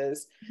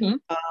courses,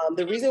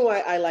 the reason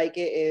why I like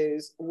it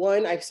is,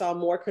 one, I saw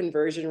more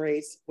conversion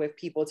rates with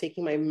people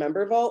taking my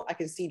MemberVault. I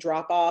can see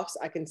drop-offs.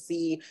 I can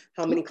see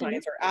how many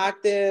clients are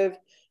active,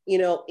 you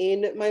know,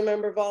 in my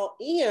MemberVault,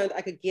 and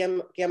I could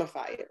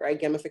gamify it, right?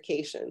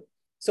 Gamification.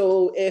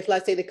 So if,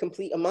 let's say, they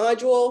complete a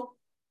module,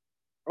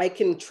 I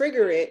can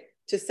trigger it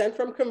to send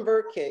from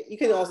ConvertKit. You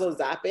can also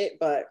zap it,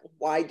 but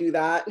why do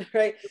that,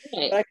 right?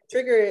 But I can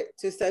trigger it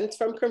to send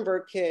from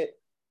ConvertKit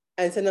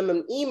and send them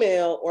an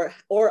email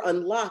or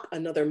unlock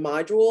another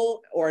module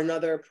or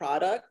another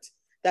product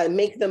that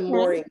make them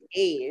more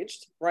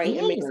engaged, right?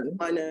 Yeah. It makes them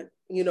want to,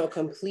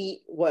 complete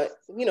what,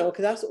 because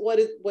that's what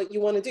you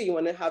want to do. You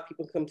want to have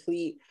people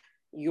complete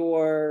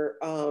your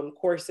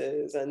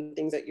courses and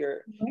things that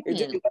you're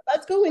doing. But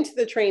let's go into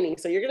the training.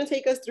 So you're going to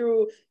take us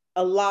through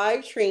a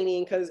live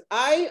training, because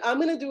I'm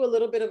going to do a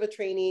little bit of a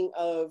training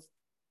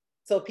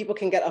so people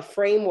can get a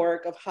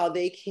framework of how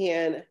they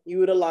can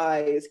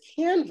utilize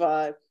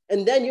Canva.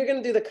 And then you're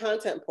going to do the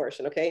content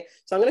portion. Okay.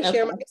 So I'm going to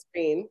share my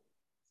screen.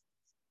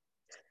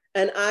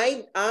 And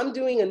I'm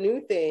doing a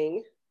new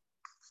thing.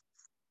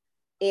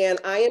 And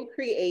I am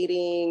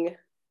creating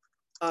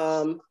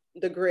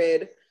the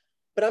grid,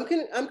 but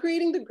I'm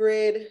creating the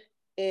grid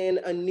in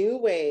a new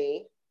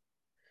way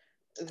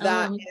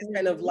that is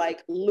kind of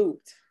like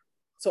looped.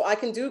 So I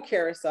can do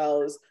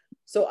carousels.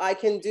 So I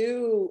can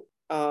do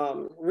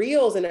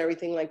reels and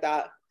everything like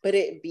that, but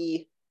it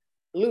be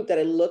loop, that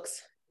it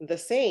looks the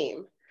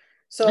same.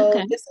 So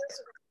this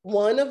is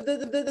one of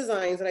the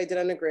designs that I did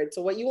on the grid.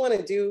 So what you want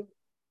to do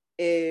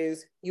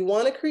is you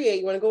want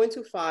to go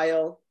into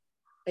file,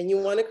 and you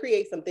want to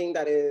create something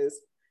that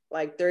is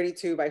like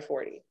 32 by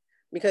 40,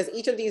 because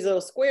each of these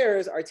little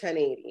squares are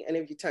 1080. And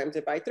if you times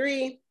it by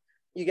 3,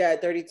 you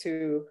get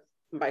 32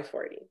 by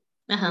 40.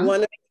 You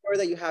want to make sure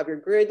that you have your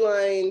grid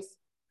lines,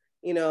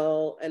 and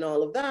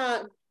all of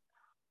that.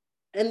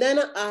 And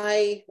then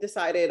I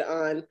decided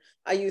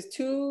I used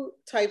 2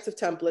 types of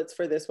templates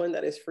for this one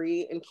that is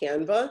free in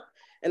Canva,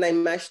 and I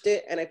meshed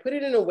it and I put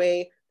it in a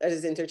way that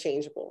is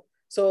interchangeable.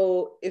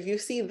 So if you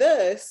see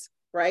this,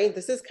 right,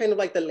 this is kind of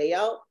like the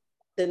layout,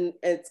 then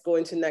it's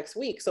going to next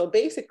week. So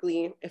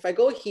basically, if I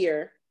go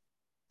here,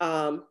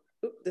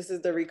 this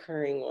is the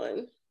recurring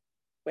one.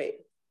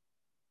 Wait,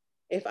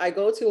 if I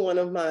go to one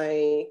of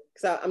my,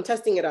 because I'm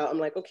testing it out, I'm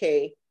like,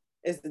 okay,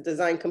 is the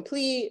design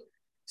complete?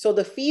 So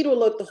the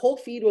whole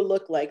feed will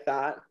look like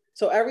that.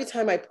 So every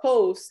time I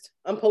post,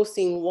 I'm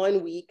posting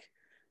 1 week,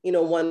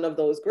 one of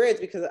those grids,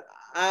 because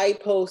I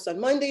post on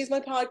Mondays, my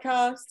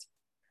podcast,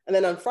 and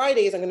then on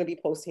Fridays, I'm going to be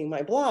posting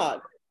my blog.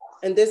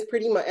 And this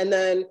pretty much, and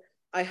then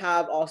I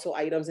have also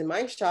items in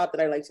my shop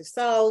that I like to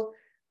sell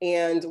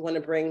and want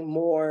to bring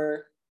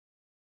more,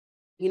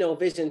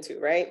 vision to,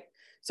 right?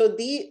 So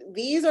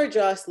these are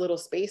just little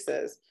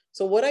spaces.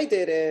 So what I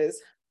did is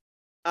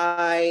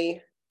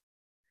I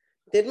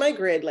did my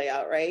grid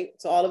layout, right?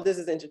 So all of this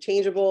is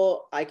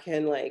interchangeable. I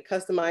can like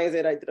customize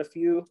it. I did a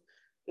few,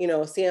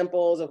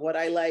 samples of what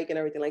I like and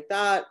everything like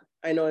that.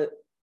 I know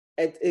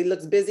it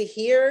looks busy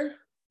here,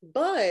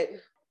 but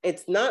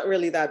it's not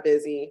really that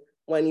busy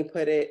when you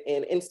put it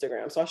in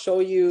Instagram. So I'll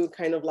show you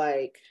kind of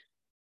like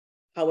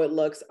how it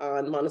looks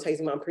on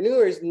Monetizing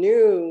Mompreneurs'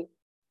 new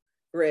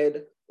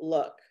grid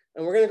look.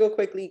 And we're going to go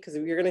quickly because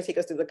you're going to take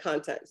us through the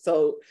content.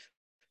 So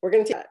we're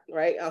going to take that,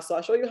 right? So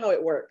I'll show you how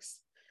it works.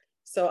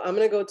 So I'm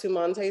going to go to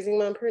Monetizing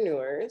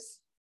Mompreneurs.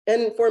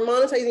 And for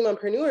Monetizing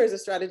Mompreneurs, the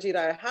strategy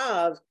that I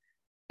have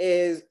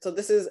is, so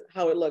this is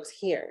how it looks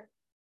here,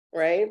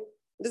 right?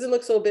 It doesn't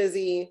look so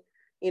busy.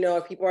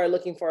 If people are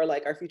looking for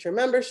like our future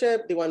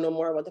membership, they want to know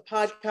more about the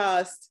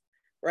podcast,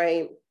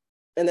 right?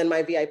 And then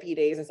my VIP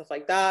days and stuff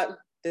like that.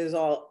 This is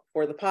all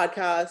for the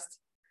podcast.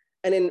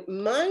 And in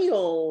my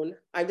own,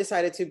 I've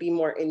decided to be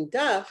more in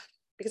depth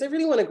because I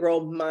really want to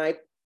grow my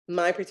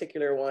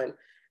particular one.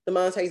 The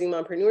Monetizing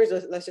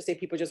Mompreneurs, let's just say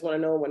people just want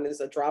to know when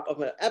there's a drop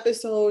of an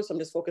episode. So I'm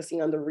just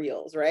focusing on the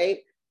reels, right?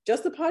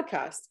 Just the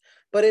podcast.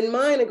 But in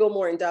mine, I go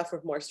more in depth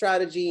with more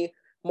strategy,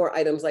 more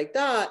items like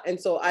that. And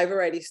so I've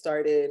already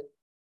started,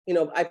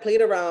 I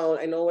played around.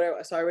 I know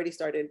so I already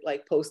started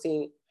like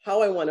posting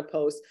how I want to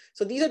post.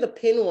 So these are the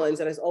pin ones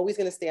that is always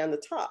going to stay on the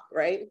top,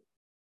 right?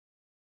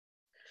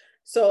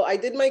 So I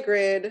did my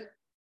grid,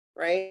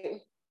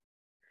 right?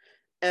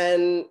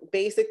 And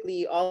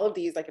basically all of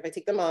these, like if I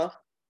take them off,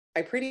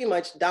 I pretty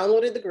much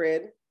downloaded the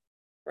grid,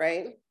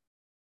 right?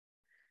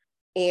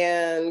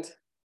 And,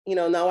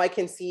 now I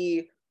can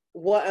see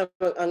what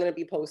I'm going to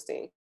be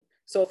posting.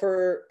 So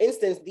for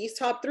instance, these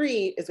top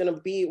 3 is going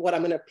to be what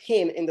I'm going to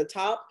pin in the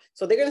top.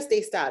 So they're going to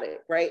stay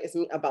static, right? It's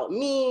about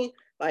me,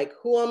 like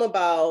who I'm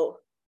about.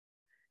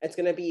 It's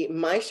going to be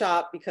my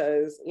shop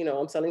because,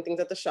 I'm selling things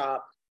at the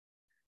shop.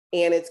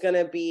 And it's going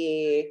to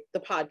be the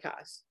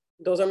podcast.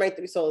 Those are my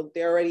 3. So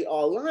they're already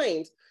all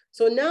lined.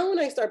 So now when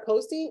I start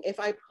posting, if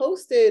I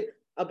posted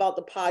about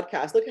the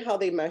podcast, look at how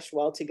they mesh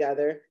well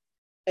together.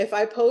 If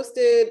I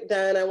posted,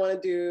 then I want to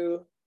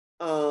do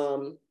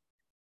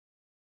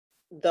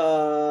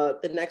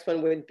the next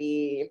one would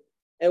be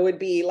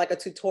like a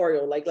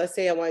tutorial. Like let's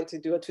say I wanted to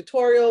do a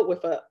tutorial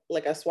with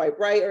a swipe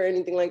right or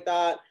anything like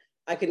that.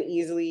 I can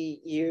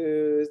easily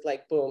use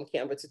like boom,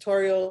 Canva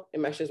tutorial. It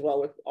meshes well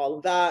with all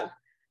of that.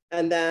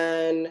 And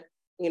then,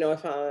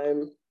 if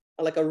I'm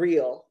like a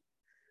reel.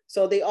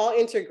 So they all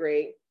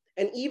integrate.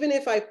 And even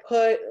if I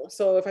put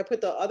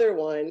the other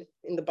one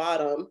in the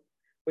bottom,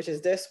 which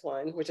is this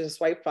one, which is a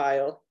swipe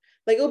file,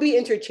 like it'll be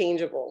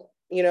interchangeable,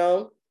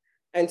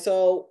 And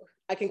so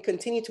I can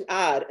continue to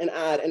add and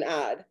add and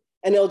add.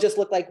 And it'll just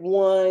look like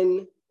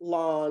one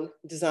long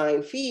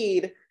design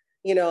feed.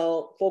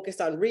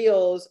 focused on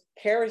reels,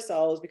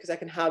 carousels, because I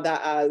can have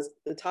that as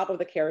the top of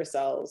the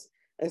carousels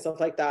and stuff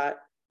like that.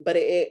 But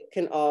it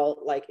can all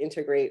like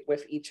integrate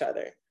with each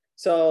other.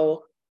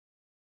 So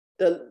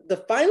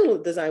the final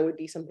design would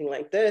be something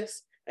like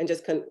this, and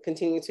just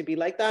continue to be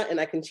like that. And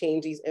I can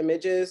change these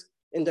images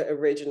in the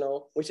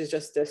original, which is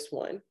just this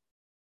one.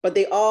 But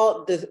they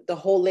all, the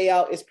whole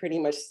layout is pretty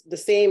much the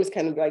same. It's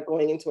kind of like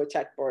going into a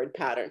checkboard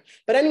pattern.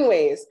 But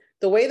anyways,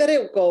 the way that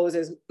it goes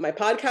is my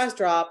podcast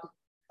drop,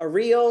 a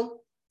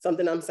reel,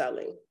 something I'm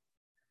selling,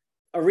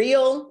 a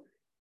reel,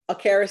 a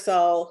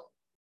carousel,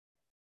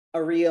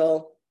 a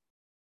reel,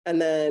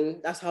 and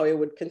then that's how it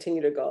would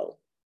continue to go.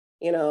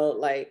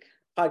 Like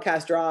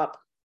podcast drop,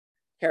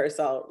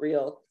 carousel,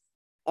 reel,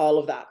 all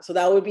of that. So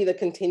that would be the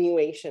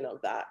continuation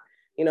of that.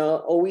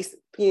 Always,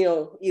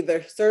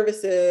 either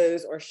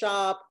services or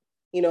shop,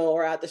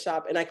 or at the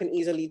shop, and I can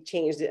easily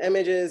change the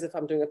images if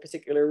I'm doing a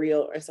particular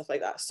reel or stuff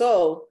like that.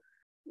 So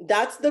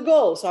that's the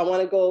goal. So I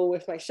want to go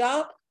with my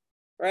shop,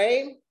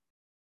 right?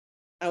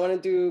 I want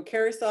to do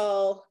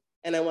carousel,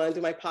 and I want to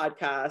do my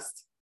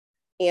podcast,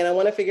 and I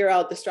want to figure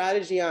out the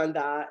strategy on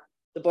that,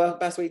 the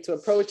best way to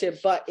approach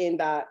it, but in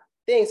that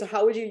thing. So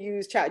how would you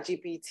use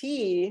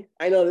ChatGPT?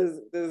 I know this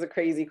is a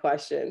crazy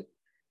question.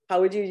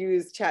 How would you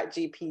use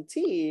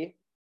ChatGPT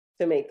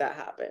to make that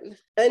happen?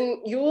 And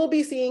you will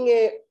be seeing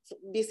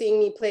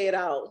me play it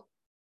out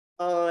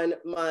on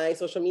my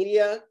social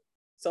media.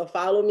 So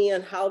follow me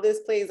on how this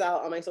plays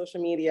out on my social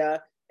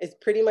media. It's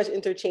pretty much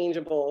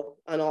interchangeable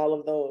on all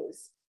of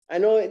those. I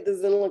know it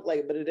doesn't look like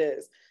it, but it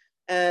is.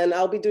 And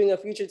I'll be doing a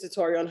future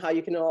tutorial on how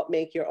you can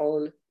make your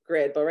own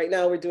grid. But right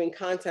now we're doing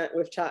content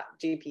with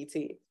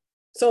ChatGPT.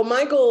 So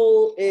my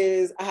goal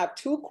is I have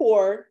 2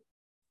 core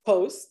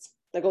posts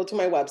that go to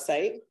my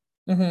website.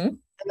 Mm-hmm.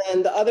 And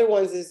then the other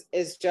ones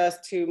is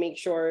just to make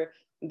sure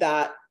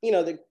that,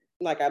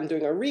 like I'm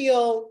doing a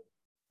reel.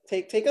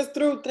 Take us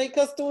through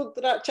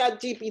that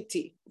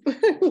ChatGPT.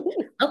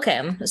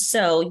 Okay,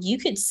 so you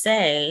could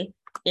say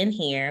in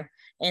here,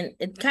 and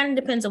it kind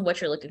of depends on what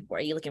you're looking for.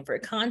 Are you looking for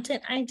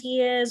content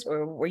ideas,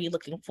 or were you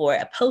looking for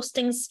a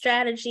posting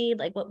strategy?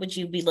 Like, what would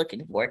you be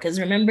looking for? Because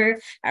remember,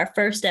 our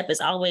first step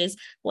is always,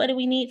 what do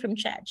we need from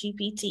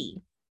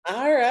ChatGPT?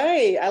 All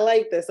right, I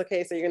like this.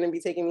 Okay, so you're going to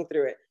be taking me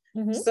through it.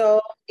 Mm-hmm. So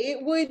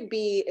it wouldn't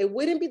be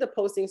the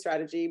posting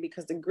strategy,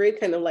 because the grid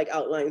kind of like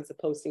outlines the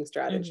posting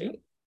strategy. Mm-hmm.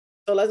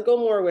 So let's go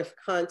more with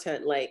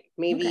content, like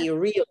maybe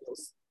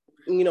reels.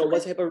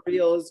 What type of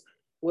reels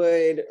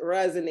would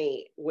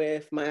resonate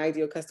with my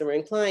ideal customer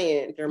and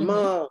client, their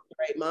mom,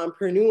 right?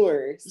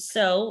 Mompreneurs.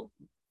 So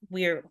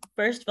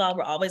first of all,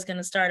 we're always going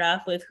to start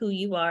off with who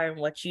you are and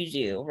what you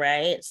do,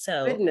 right?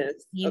 So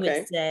you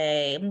would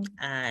say,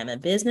 I'm a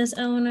business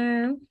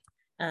owner.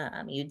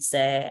 You'd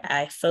say,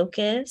 I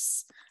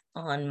focus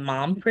on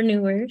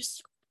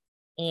mompreneurs,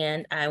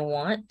 and I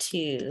want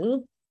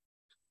to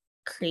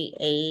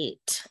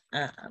create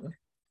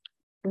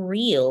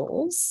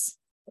reels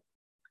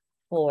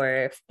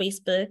for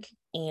Facebook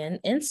and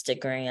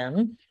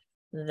Instagram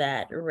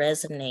that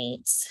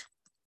resonates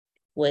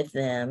with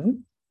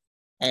them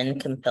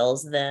and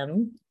compels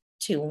them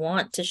to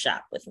want to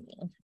shop with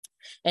me.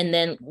 And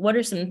then what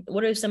are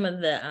some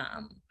of the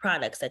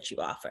products that you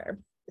offer?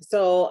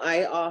 So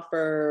I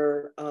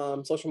offer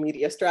social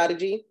media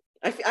strategy.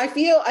 I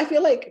feel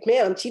like,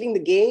 man, I'm cheating the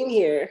game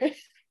here.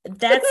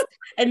 That's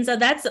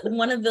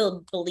one of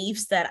the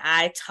beliefs that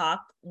I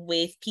talk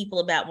with people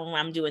about when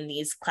I'm doing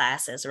these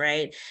classes,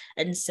 right?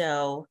 And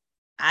so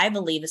I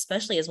believe,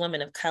 especially as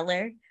women of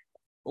color,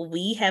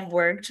 we have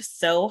worked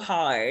so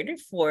hard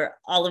for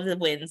all of the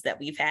wins that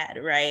we've had,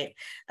 right?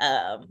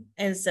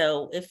 And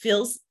so it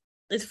feels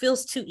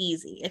too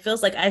easy. It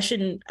feels like I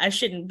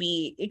shouldn't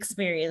be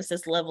experienced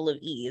this level of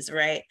ease,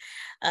 right?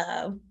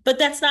 But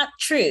that's not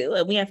true.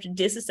 And we have to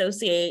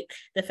disassociate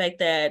the fact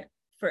that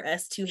for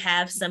us to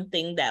have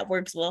something that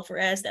works well for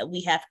us, that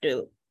we have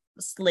to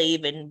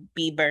slave and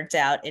be burnt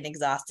out and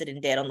exhausted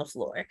and dead on the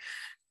floor.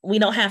 We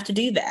don't have to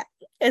do that.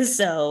 And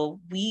so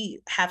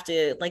we have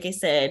to, like I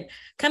said,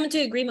 come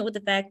into agreement with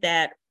the fact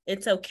that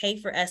it's okay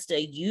for us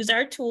to use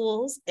our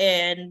tools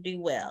and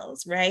do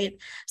wells, right?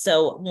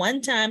 So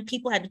one time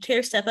people had to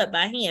tear stuff up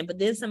by hand, but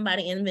then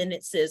somebody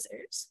invented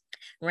scissors,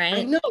 right?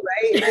 I know,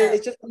 right?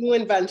 It's just a new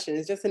invention.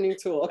 It's just a new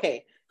tool.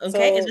 Okay.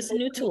 Okay, it's just a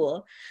new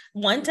tool.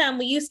 One time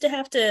we used to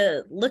have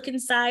to look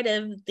inside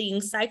of the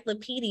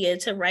encyclopedia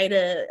to write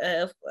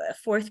a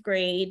 4th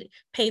grade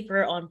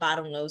paper on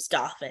bottlenose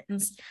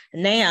dolphins.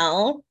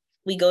 Now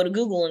we go to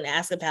Google and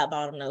ask about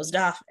bottlenose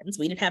dolphins.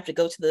 We didn't have to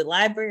go to the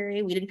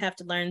library. We didn't have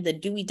to learn the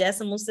Dewey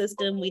Decimal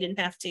System. We didn't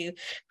have to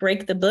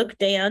break the book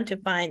down to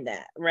find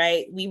that,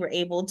 right? We were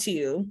able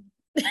to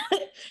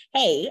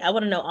hey, I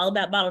want to know all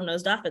about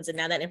bottlenose dolphins, and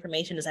now that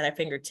information is at our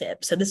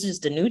fingertips. So this is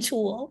just a new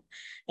tool,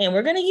 and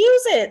we're going to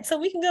use it so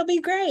we can go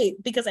be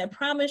great, because I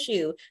promise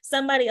you,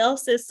 somebody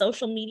else's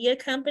social media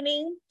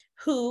company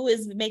who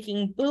is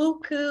making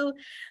buku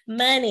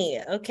money,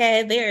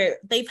 okay?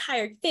 They've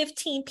hired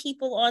 15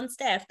 people on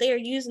staff. They are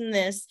using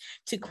this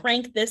to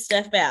crank this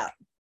stuff out.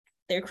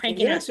 They're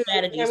cranking out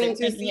strategies. They're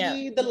to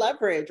see the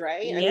leverage,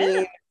 right? Yeah. I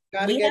mean,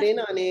 gotta get in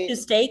on it to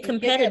stay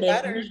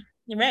competitive.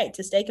 Right.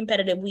 To stay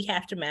competitive, we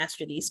have to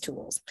master these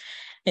tools.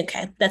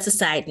 Okay, that's a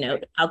side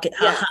note. I'll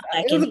hop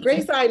back in. It was a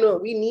great side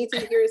note. We need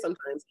to hear it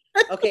sometimes.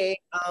 Okay,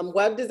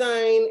 web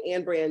design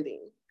and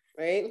branding,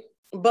 right?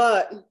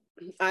 But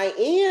I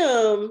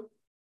am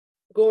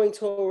going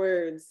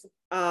towards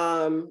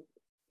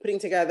putting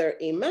together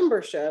a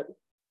membership.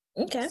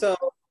 Okay. So,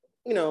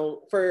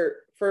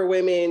 for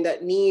women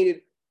that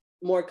need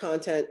more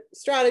content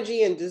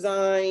strategy and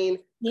design,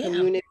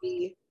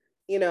 community,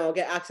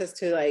 get access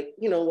to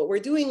what we're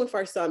doing with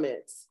our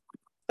summits.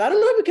 So I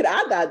don't know if we could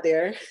add that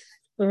there.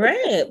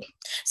 Right.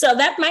 So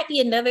that might be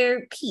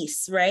another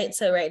piece, right?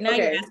 So right now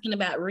you're asking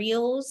about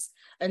reels.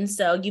 And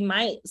so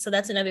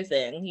that's another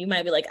thing. You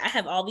might be like, I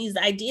have all these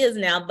ideas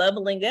now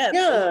bubbling up.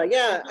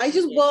 Yeah. I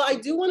do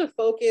want to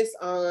focus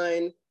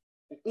on,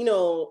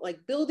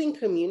 building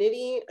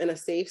community and a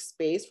safe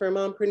space for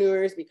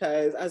mompreneurs,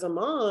 because as a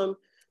mom,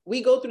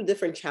 we go through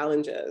different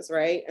challenges,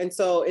 right? And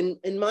so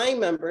in my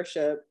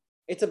membership,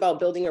 it's about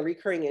building a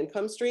recurring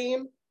income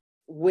stream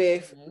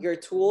with your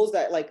tools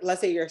that,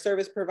 let's say you're a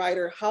service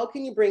provider, how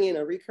can you bring in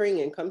a recurring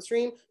income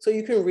stream so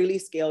you can really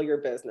scale your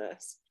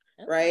business,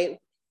 right?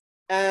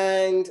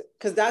 And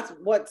because that's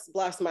what's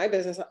blessed my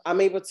business.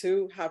 I'm able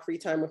to have free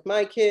time with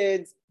my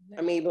kids.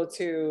 I'm able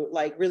to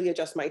really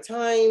adjust my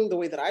time the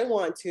way that I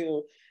want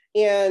to.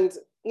 And,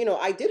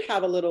 I did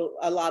have a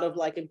lot of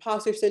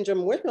imposter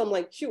syndrome with them. I'm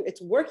like, shoot,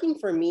 it's working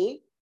for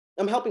me.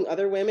 I'm helping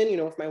other women,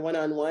 with my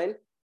one-on-one,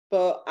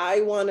 but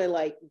I want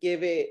to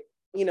give it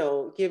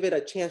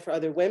a chance for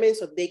other women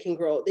so they can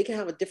grow. They can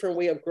have a different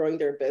way of growing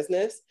their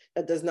business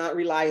that does not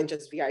rely on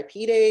just VIP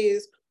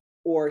days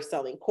or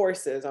selling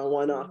courses on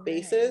one-off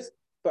basis,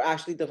 but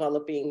actually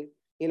developing,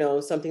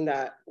 something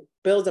that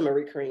builds them a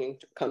recurring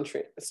income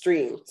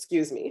stream.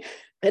 Excuse me.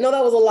 I know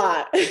that was a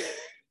lot.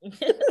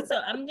 So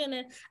I'm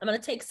gonna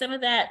take some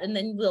of that and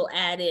then we'll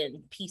add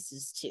in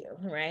pieces too,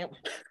 right?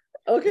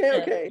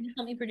 Okay.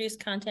 Help me produce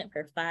content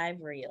for 5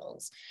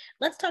 reels.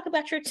 Let's talk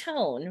about your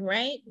tone,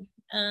 right?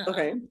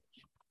 Okay.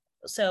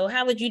 So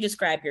how would you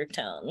describe your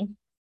tone?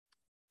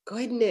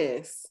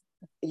 Goodness.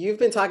 You've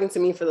been talking to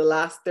me for the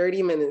last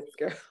 30 minutes,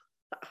 girl.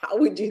 How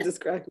would you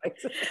describe my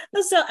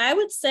tone? So I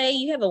would say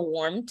you have a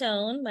warm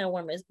tone.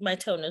 My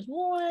tone is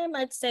warm.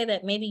 I'd say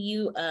that maybe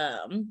you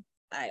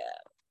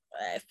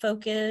I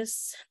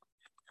focus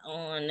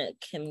on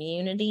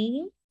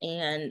community,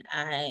 and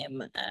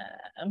I'm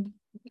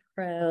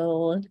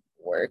pro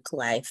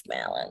work-life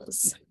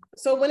balance.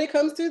 So when it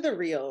comes to the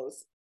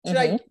reels,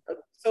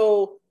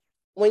 so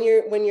when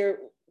you're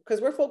because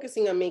we're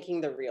focusing on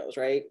making the reels,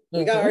 right?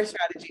 We got our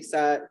strategy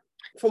set.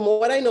 From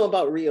what I know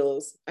about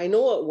reels, I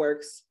know what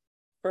works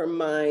for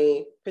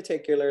my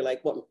particular,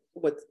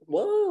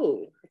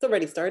 whoa, it's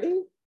already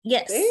starting?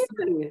 Yes.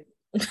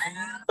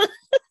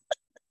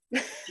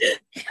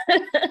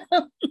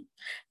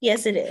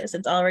 Yes, it is.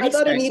 It's already I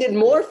thought it needed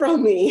more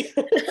from me.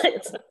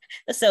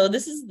 So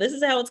this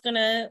is how it's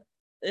gonna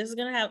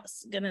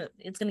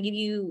give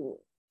you,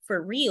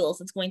 for reels,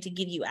 it's going to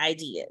give you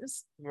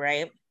ideas,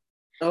 right?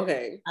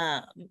 Okay.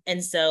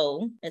 And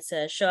so it's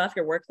a show off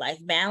your work-life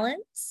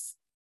balance.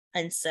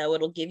 And so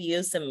it'll give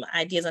you some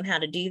ideas on how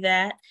to do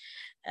that.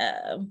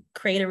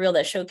 Create a reel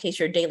that showcase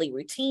your daily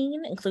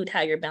routine, include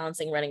how you're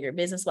balancing running your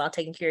business while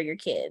taking care of your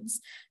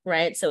kids,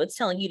 right? So it's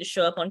telling you to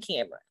show up on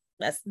camera.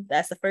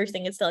 That's the first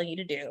thing it's telling you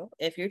to do.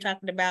 If you're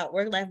talking about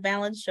work-life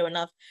balance, showing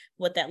off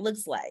what that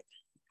looks like,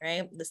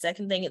 right? The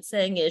second thing it's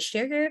saying is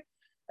share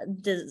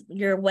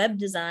your web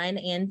design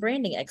and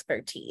branding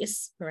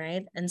expertise,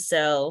 right? And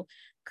so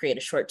create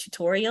a short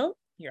tutorial.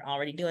 You're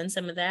already doing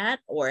some of that,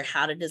 or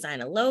how to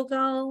design a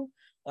logo,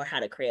 or how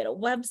to create a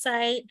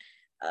website.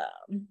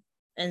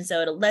 And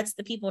so it lets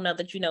the people know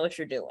that you know what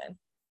you're doing.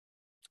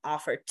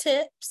 Offer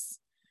tips,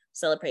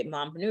 celebrate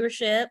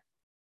mompreneurship,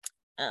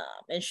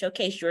 and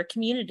showcase your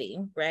community,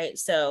 right?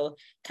 So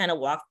kind of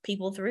walk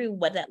people through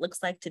what that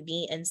looks like to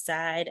be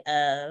inside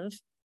of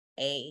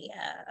your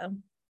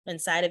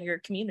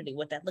community,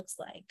 what that looks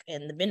like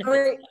and the benefits.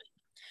 Right.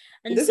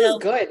 And this is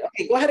good.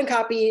 Okay, go ahead and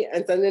copy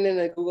and send it in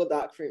a Google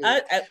Doc for me.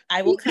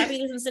 I will copy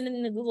this and send it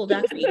in a Google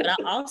Doc for you, but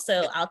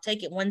I'll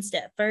take it one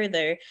step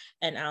further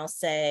and I'll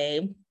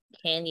say,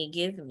 can you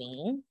give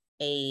me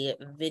a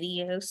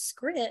video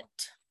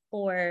script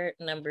for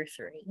number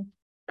 3?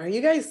 Are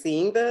you guys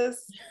seeing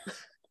this?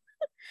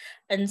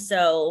 And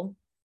so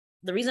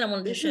the reason I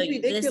wanted to show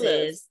you this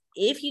is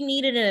if you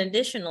needed an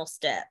additional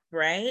step,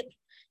 right?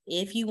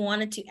 If you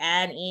wanted to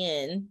add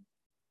in,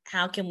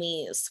 how can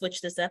we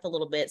switch this up a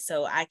little bit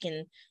so I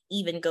can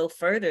even go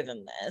further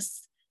than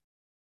this?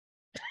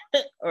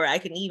 Or I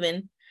can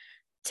even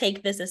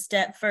take this a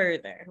step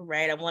further,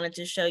 right? I wanted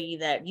to show you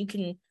that you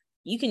can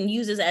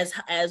use this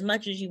as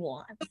much as you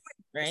want,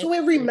 right? So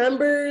it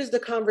remembers the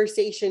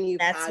conversation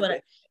you've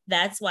had.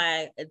 That's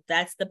why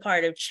that's the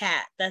part of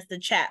chat. That's the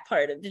chat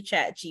part of the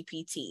chat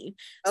GPT.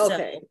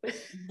 Okay. So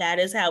that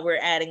is how we're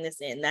adding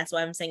this in. That's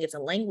why I'm saying it's a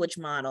language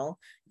model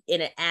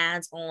and it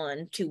adds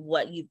on to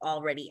what you've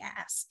already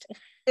asked.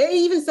 It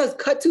even says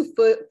cut to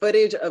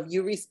footage of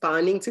you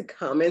responding to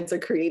comments or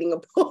creating a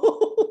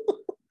poll.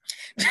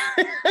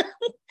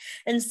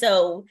 And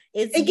so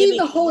it gave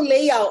the whole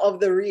layout of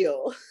the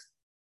reel.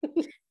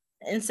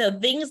 And so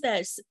things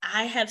that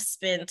I have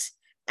spent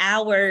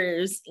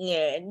hours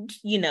and,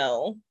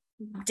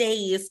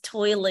 days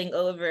toiling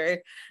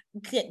over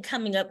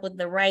coming up with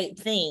the right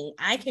thing,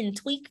 I can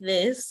tweak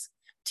this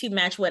to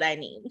match what I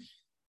need.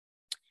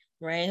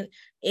 Right?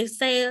 It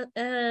say,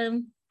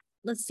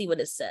 let's see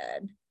what it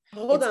said.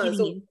 Hold on.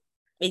 So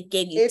it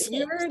gave you if tips.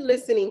 You're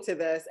listening to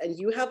this and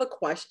you have a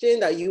question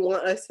that you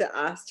want us to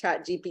ask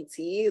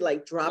GPT,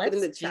 like drop it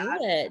in the chat.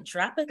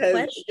 Drop a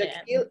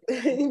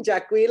question.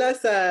 Jaquila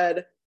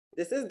said,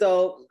 this is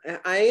dope.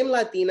 I am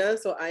Latina,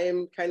 so I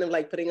am kind of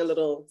like putting a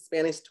little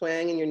Spanish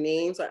twang in your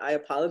name, so I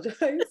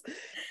apologize.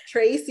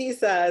 Tracy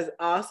says,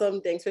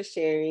 awesome. Thanks for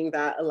sharing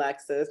that,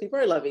 Alexis. People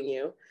are loving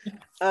you.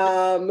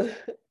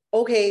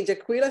 Okay,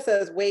 Jaquila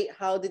says, wait,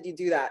 how did you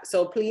do that?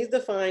 So please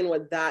define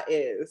what that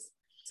is,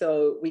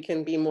 so we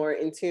can be more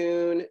in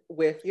tune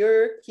with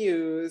your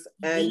cues.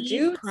 And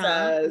Jude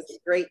says,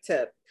 great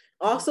tip.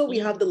 Also, we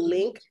have the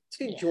link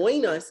to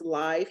join us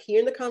live here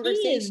in the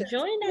conversation.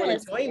 Join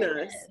us.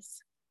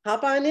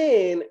 Hop on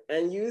in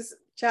and use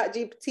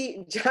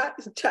ChatGPT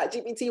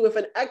with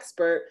an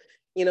expert.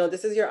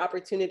 This is your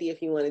opportunity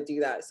if you want to do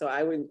that. So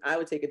I would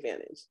take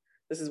advantage.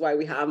 This is why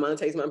we have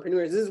Monetizing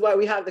Mompreneurs. This is why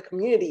we have the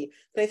community.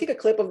 Can I take a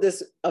clip of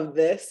this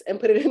and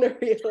put it in a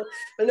reel?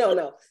 No.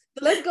 So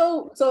let's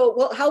go.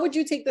 So, how would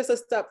you take this a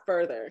step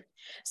further?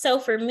 So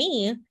for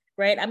me,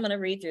 right, I'm going to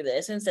read through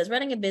this. And it says,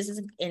 running a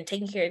business and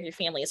taking care of your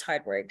family is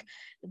hard work.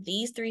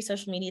 These 3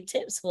 social media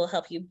tips will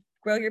help you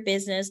grow your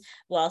business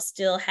while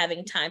still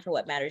having time for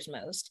what matters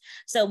most.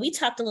 So we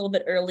talked a little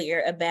bit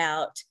earlier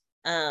about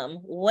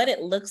what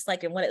it looks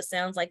like and what it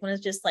sounds like when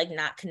it's just like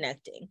not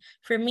connecting.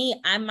 For me,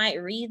 I might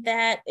read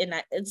that and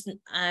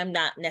I'm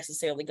not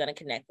necessarily going to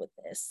connect with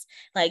this.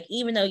 Like,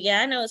 even though,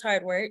 I know it's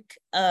hard work.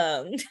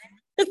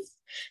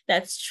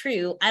 That's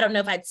true. I don't know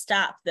if I'd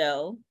stop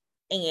though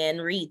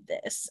and read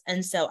this.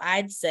 And so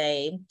I'd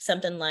say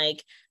something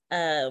like,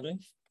 I'm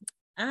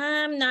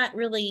not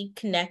really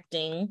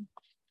connecting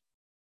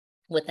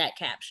with that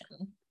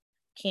caption.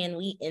 Can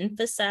we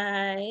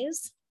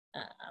emphasize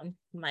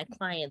my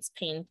clients'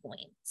 pain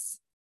points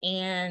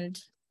and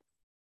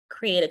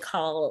create a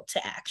call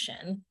to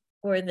action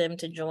for them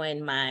to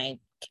join my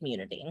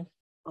community?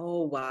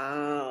 Oh,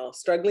 wow.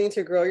 Struggling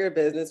to grow your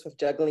business with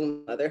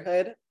juggling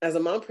motherhood? As a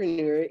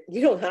mompreneur,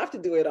 you don't have to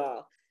do it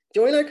all.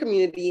 Join our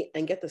community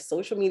and get the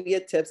social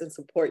media tips and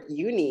support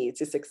you need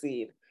to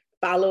succeed.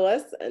 Follow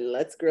us and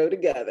let's grow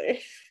together.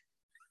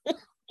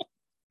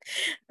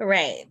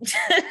 Right.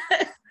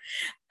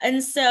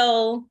 And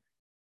so,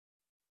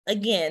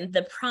 again,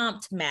 the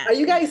prompt matters. Are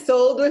you guys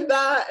sold with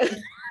that?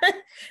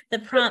 The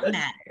prompt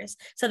matters.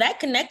 So that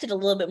connected a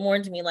little bit more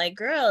to me, like,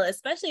 girl,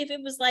 especially if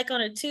it was like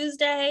on a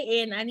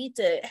Tuesday and I need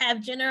to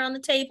have dinner on the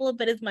table,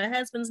 but it's my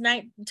husband's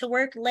night to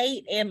work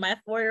late and my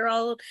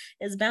 4-year-old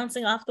is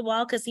bouncing off the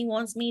wall because he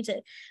wants me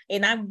to,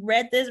 and I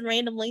read this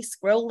randomly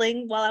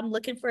scrolling while I'm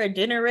looking for a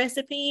dinner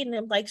recipe, and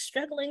I'm like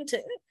struggling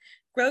to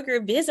grow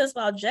your business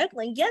while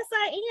juggling. Yes,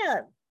 I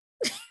am.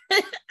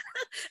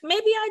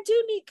 Maybe I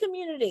do need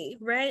community,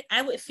 right?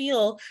 I would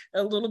feel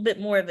a little bit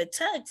more of a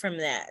tug from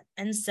that.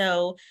 And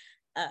so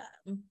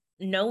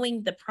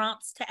knowing the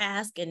prompts to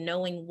ask and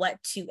knowing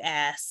what to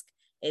ask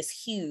is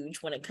huge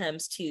when it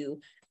comes to,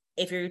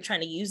 if you're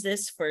trying to use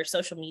this for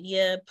social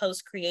media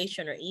post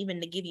creation, or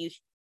even to give you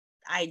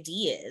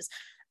ideas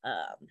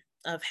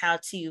of how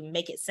to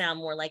make it sound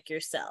more like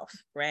yourself,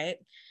 right?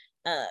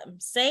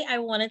 Say I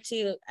wanted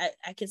to,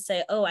 I could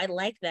say, oh, I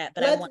like that,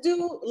 but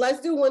let's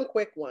do one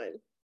quick one.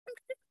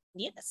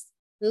 Yes.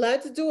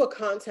 Let's do a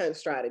content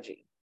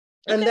strategy.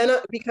 Okay. And then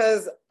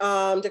because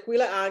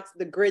Jaquila asked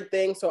the grid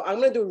thing, so I'm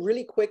going to do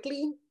really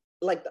quickly,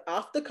 like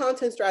off the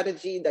content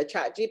strategy that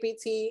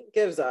ChatGPT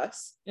gives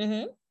us, how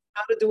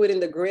to do it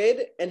in the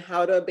grid and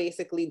how to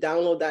basically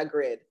download that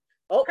grid.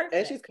 Oh, perfect.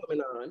 And she's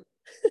coming on.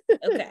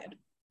 Okay.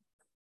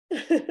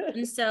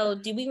 And so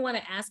do we want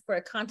to ask for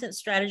a content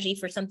strategy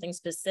for something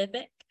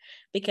specific?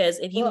 Because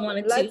if you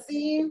wanted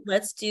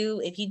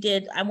to, if you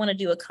did, I want to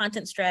do a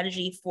content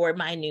strategy for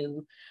my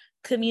new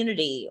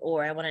community,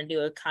 or I want to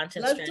do a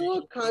content strategy. Let's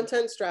do a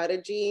content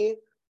strategy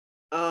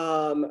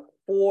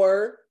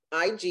for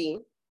IG.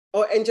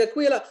 Oh, and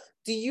Jaquila,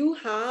 do you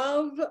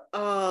have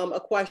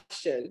a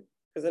question?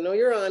 Because I know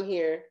you're on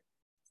here.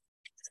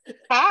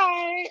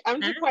 Hi,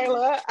 I'm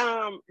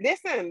Jaquila.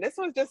 Listen, this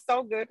was just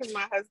so good because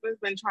my husband's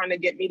been trying to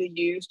get me to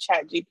use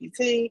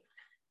ChatGPT,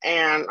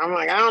 and I'm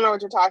like, I don't know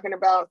what you're talking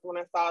about. So when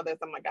I saw this,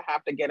 I'm like, I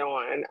have to get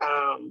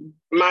on.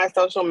 My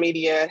social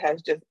media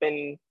has just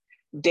been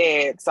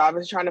dead, so I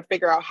was trying to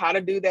figure out how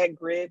to do that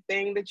grid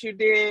thing that you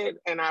did,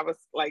 and I was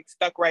like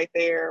stuck right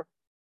there.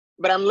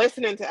 But I'm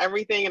listening to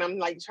everything, and I'm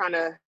like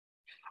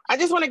I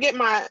just want to get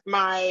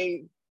my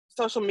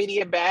social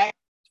media back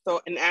so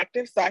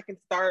inactive, so I can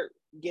start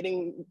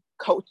getting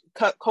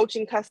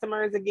coaching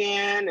customers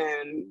again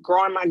and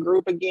growing my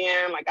group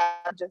again. Like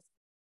I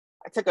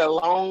took a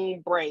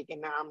long break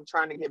and now I'm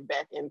trying to get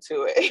back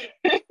into it.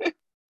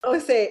 I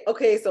would say,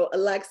 okay, so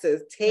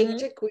Alexis, take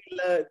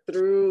Jaquila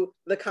through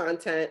the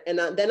content, and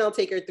then I'll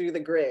take her through the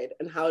grid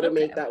and how to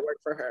make that work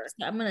for her.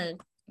 So I'm going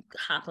to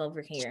hop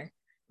over here,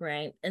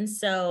 right? And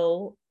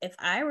so if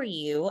I were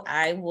you,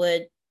 I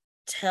would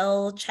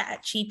tell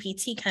Chat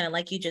GPT kind of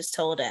like you just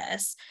told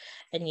us,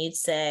 and you'd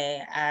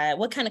say,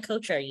 what kind of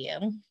coach are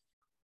you?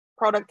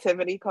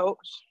 Productivity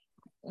coach.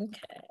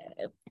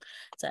 Okay.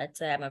 So I'd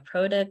say I'm a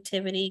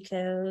productivity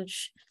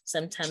coach.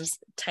 Sometimes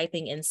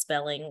typing and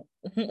spelling.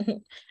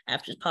 I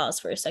have to pause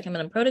for a second, but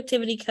I'm a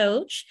productivity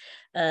coach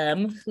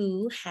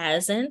who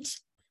hasn't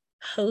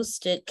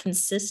posted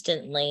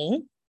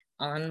consistently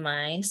on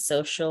my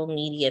social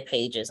media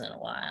pages in a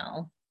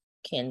while.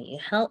 Can you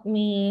help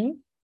me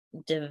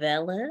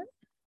develop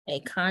a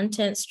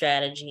content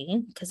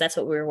strategy? Because that's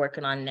what we're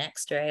working on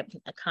next, right?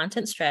 A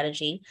content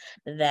strategy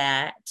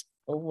that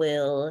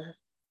will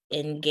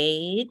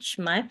engage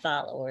my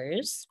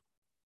followers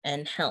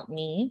and help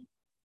me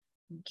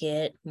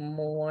get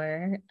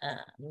more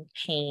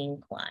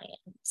paying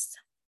clients.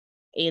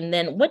 And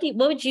then what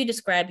would you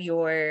describe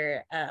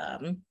your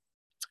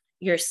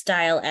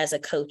style as a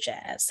coach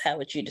as? How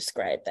would you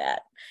describe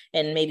that?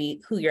 And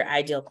maybe who your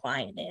ideal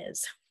client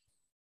is?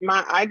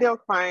 My ideal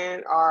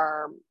client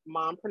are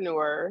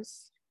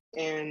mompreneurs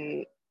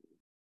in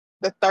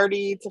the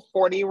 30 to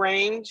 40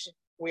 range.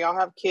 We all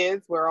have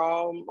kids. We're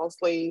all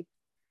mostly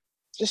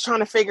just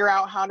trying to figure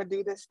out how to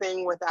do this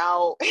thing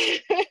without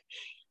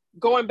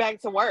going back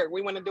to work.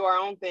 We want to do our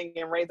own thing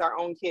and raise our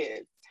own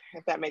kids,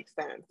 if that makes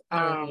sense.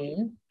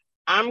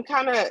 I'm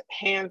kind of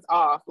hands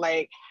off.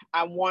 Like,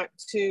 I want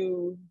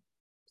to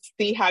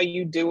see how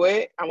you do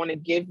it. I want to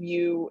give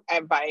you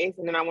advice,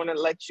 and then I want to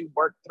let you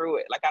work through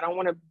it. Like, I don't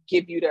want to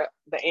give you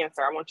the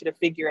answer. I want you to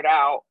figure it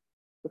out,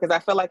 because I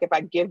feel like if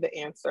I give the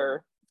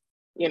answer,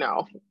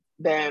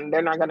 then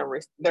they're not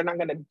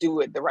gonna do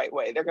it the right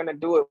way. They're gonna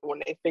do it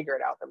when they figure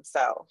it out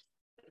themselves.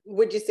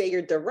 Would you say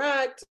you're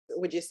direct?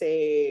 Would you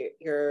say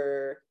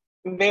you're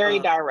very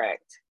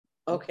direct?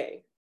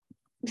 Okay.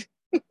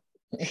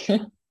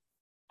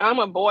 I'm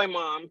a boy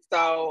mom,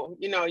 so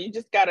you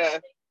just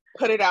gotta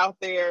put it out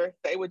there,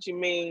 say what you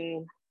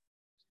mean,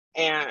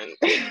 and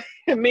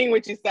mean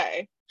what you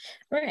say.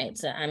 Right.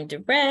 So I'm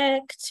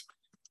direct.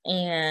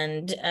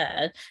 And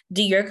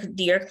do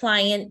your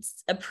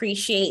clients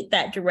appreciate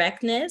that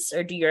directness,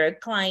 or do your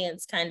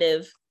clients kind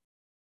of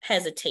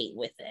hesitate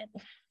with it?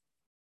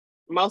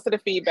 Most of the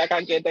feedback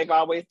I get, they've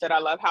always said, I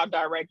love how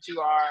direct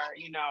you are.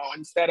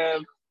 Instead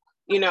of,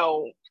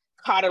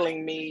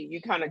 coddling me,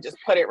 you kind of just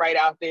put it right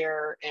out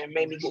there and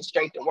made me get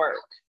straight to work.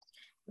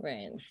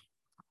 Right.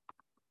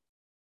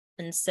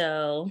 And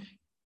so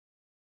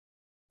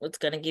it's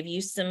going to give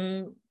you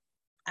some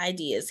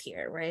ideas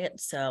here, right?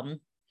 So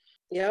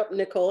yep,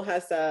 Nicole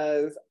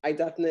says, I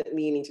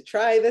definitely need to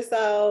try this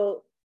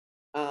out.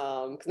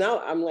 Because now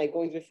I'm like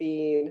going to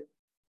feed,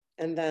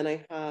 and then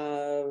I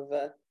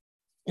have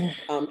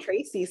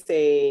Tracy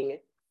saying,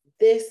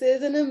 this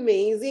is an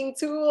amazing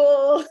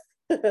tool.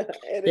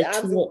 The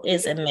tool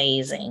is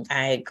amazing.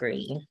 I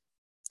agree.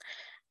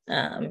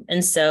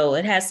 And so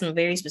it has some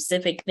very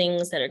specific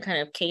things that are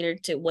kind of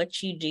catered to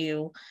what you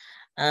do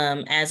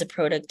as a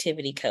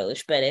productivity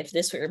coach. But if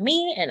this were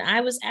me and I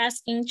was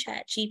asking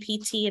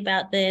ChatGPT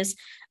about this,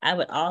 I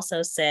would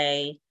also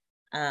say,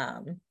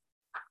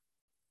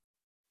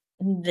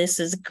 this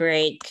is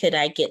great. Could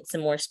I get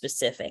some more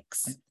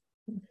specifics?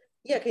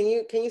 Yeah, can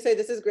you say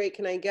this is great?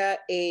 Can I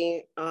get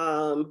a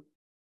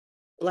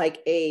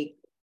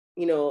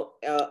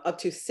up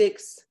to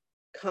 6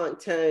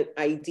 content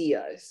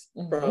ideas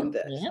from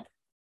this? Yep.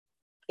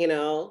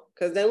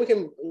 Because then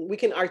we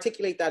can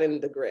articulate that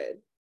in the grid.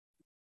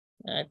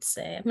 I'd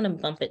say I'm going to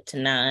bump it to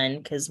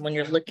 9, because when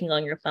you're looking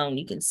on your phone,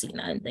 you can see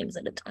 9 things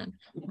at a time.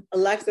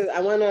 Alexis,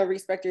 I want to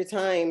respect your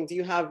time. Do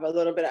you have a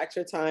little bit of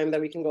extra time that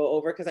we can go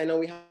over? Because I know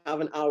we have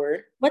an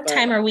hour. What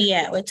time are we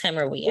at? We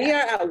are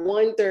at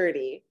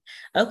 1:30.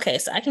 Okay,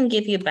 so I can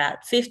give you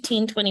about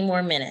 15, 20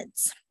 more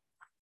minutes.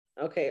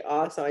 Okay,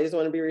 awesome. I just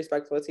want to be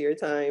respectful to your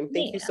time.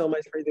 Thank you so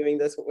much for doing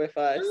this with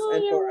us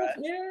and for us.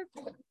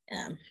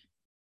 Yeah.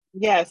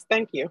 Yes,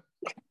 thank you.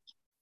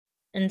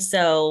 And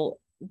so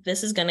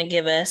this is going to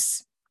give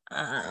us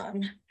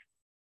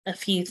a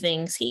few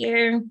things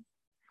here.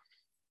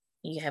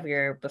 You have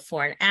your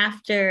before and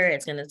after.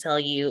 It's going to tell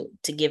you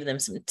to give them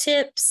some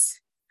tips,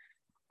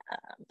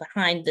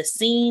 behind the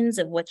scenes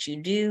of what you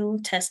do,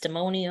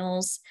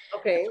 testimonials,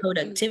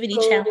 productivity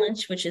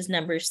challenge, which is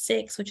number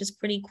 6, which is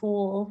pretty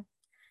cool.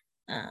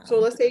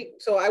 So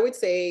I would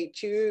say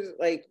choose,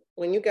 like,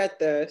 when you get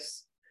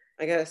this,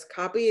 I guess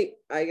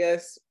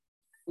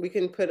we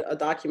can put a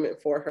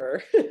document for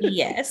her.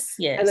 Yes.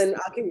 And then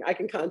I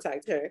can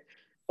contact her,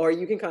 or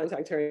you can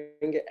contact her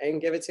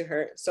and give it to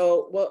her.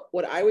 So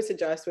what I would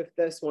suggest with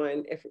this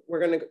one, if we're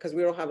gonna, because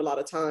we don't have a lot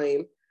of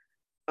time,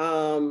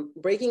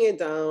 breaking it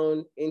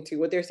down into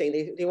what they're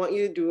saying. They want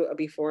you to do a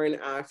before and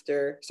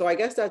after. So I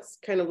guess that's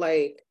kind of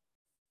like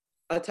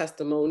a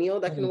testimonial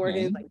that can work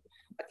in, like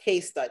a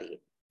case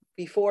study.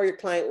 Before your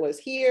client was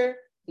here,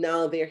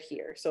 now they're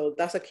here. So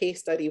that's a case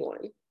study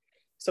one.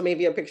 So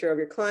maybe a picture of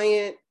your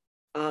client,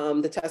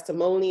 the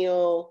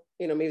testimonial,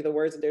 maybe the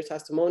words of their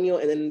testimonial,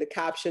 and then the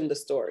caption, the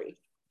story.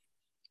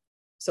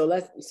 So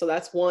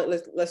that's one.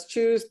 Let's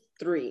choose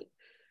 3.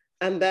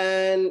 And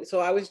then, so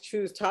I would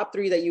choose top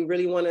 3 that you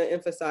really want to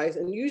emphasize.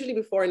 And usually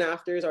before and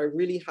afters are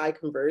really high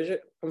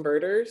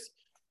converters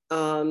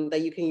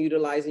that you can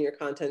utilize in your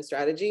content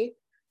strategy.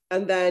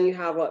 And then you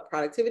have what?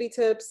 Productivity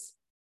tips,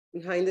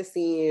 behind the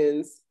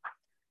scenes,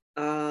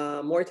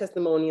 more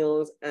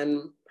testimonials,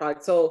 and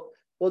product. So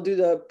we'll do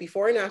the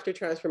before and after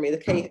transformation,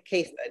 the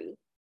case study.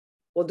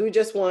 We'll do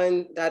just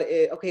one that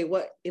is, okay,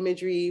 what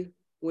imagery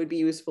would be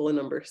useful in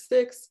number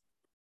 6?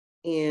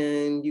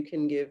 And you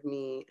can give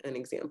me an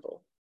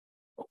example.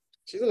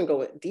 She's gonna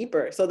go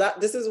deeper. So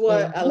this is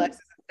what Alexis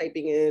is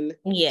typing in.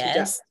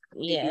 Yes.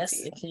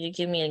 Can you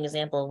give me an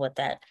example of what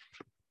that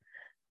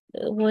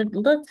would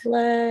look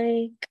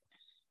like?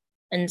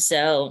 And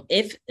so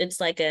if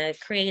it's like a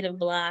creative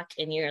block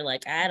and you're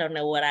like, I don't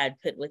know what I'd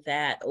put with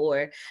that,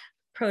 or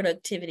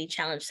productivity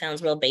challenge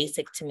sounds real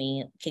basic to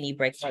me, can you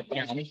break that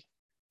down?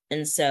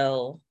 And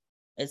so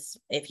it's,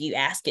 if you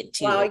ask it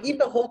to. Wow, I give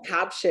the whole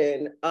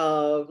caption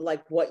of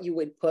like what you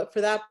would put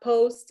for that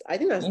post. I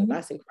think that's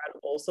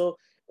incredible. So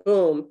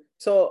boom.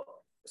 So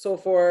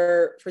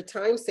for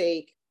time's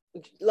sake,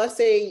 let's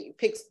say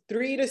picks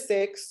 3 to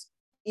 6,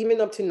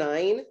 even up to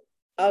 9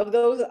 of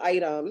those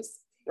items,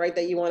 right,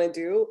 that you want to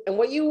do. And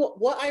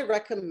what I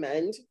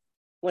recommend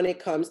when it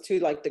comes to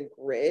like the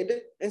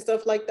grid and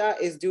stuff like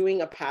that is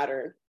doing a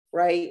pattern,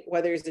 right?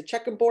 Whether it's the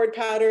checkerboard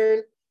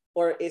pattern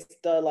or it's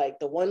the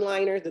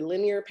one-liner, the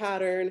linear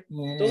pattern.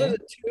 Those are the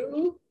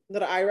 2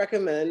 that I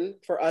recommend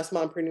for us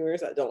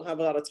mompreneurs that don't have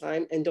a lot of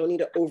time and don't need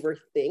to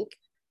overthink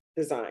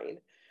design,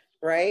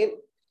 right?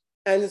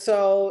 And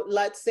so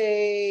let's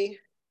say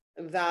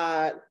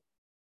that,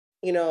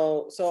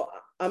 so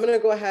I'm going to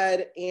go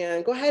ahead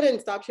and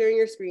stop sharing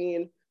your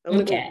screen. I'm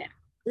going to go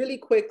really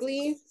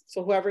quickly.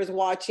 So whoever's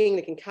watching,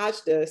 they can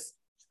catch this.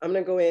 I'm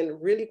going to go in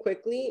really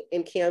quickly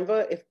in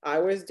Canva. If I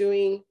was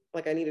doing,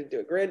 like, I needed to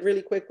do a grid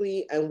really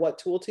quickly and what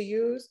tool to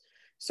use.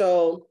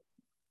 So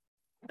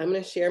I'm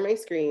going to share my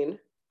screen.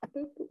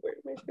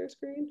 Where's my share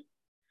screen?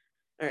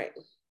 All right.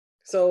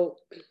 So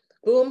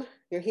boom,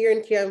 you're here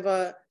in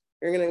Canva.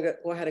 You're going to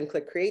go ahead and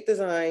click create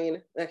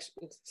design.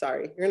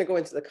 Sorry, you're going to go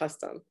into the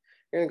custom.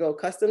 You're going to go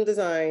custom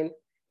design.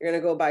 You're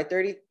going to go by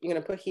 30. You're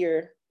going to put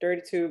here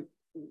 32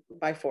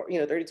 by 4,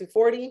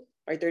 3240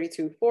 by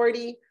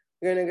 3240.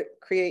 You're going to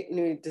create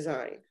new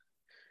design.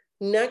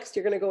 Next,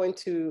 you're going to go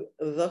into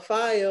the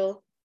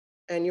file,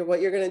 and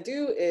what you're going to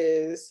do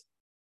is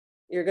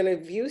you're going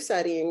to view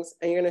settings,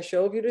 and you're going to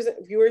show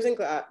viewers and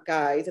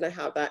guides, and I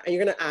have that, and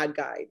you're going to add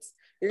guides.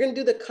 You're going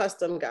to do the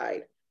custom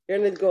guide. You're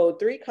going to go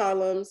 3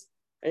 columns,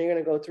 and you're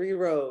going to go 3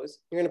 rows.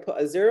 You're going to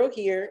put a 0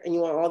 here, and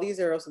you want all these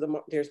zeros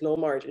so there's no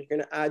margin. You're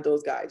going to add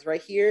those guides.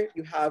 Right here,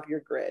 you have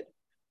your grid,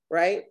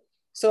 right?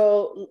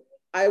 So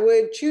I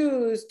would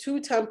choose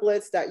 2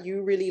 templates that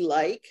you really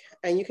like,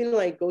 and you can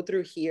like go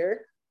through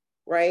here,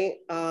 right?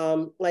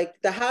 Like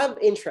that have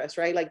interest,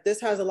 right? Like this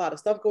has a lot of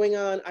stuff going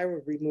on. I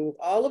would remove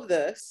all of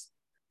this,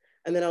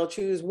 and then I'll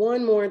choose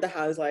one more that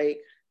has like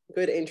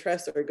good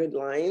interest or good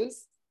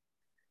lines,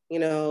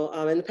 and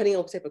depending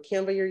on what type of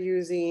Canva you're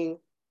using,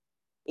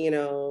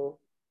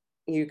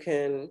 you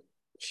can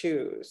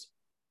choose.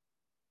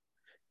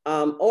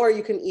 Or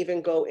you can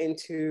even go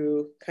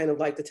into kind of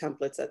like the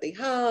templates that they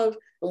have.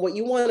 And what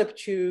you want to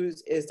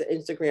choose is the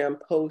Instagram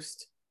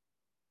post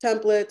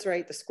templates,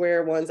 right? The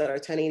square ones that are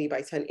 1080 by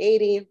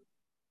 1080. And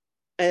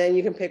then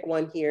you can pick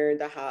one here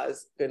that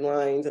has good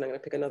lines. And I'm going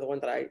to pick another one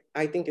that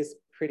I think is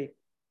pretty,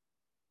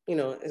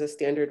 is a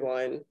standard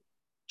one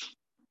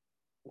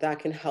that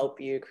can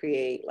help you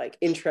create like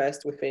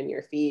interest within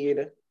your feed.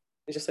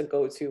 It's just a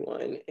go-to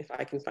one if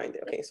I can find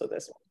it. Okay, so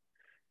this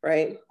one,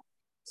 right?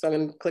 So I'm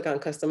going to click on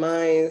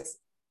customize.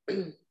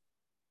 And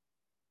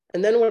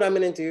then what I'm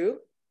going to do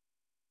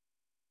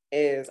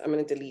is I'm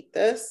going to delete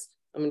this.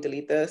 I'm going to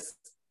delete this.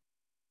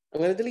 I'm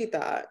going to delete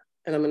that.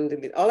 And I'm going to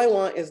delete, all I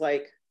want is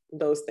like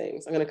those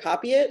things. I'm going to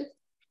copy it.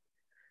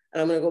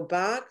 And I'm going to go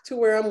back to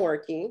where I'm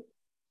working,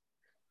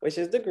 which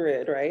is the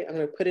grid, right? I'm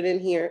going to put it in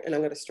here and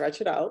I'm going to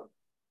stretch it out,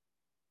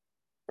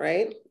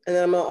 right? And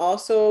then I'm going to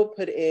also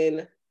put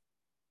in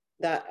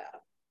that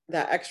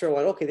extra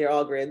one. Okay, they're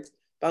all grids.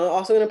 But I'm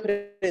also going to put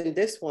it in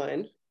this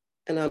one,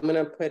 and I'm going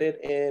to put it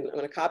in, I'm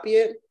going to copy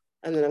it,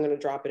 and then I'm going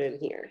to drop it in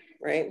here,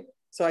 right?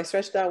 So I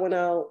stretched that one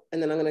out,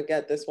 and then I'm going to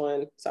get this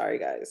one. Sorry,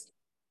 guys.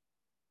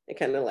 It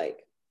kind of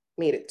like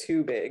made it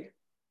too big.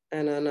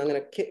 And then I'm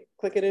going to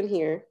click it in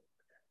here,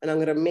 and I'm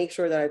going to make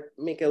sure that I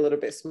make it a little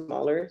bit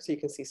smaller so you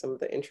can see some of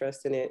the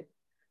interest in it,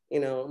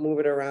 move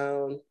it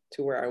around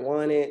to where I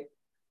want it,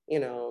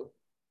 I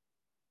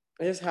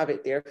just have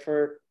it there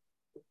for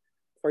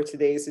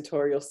today's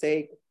tutorial's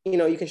sake.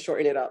 You can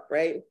shorten it up,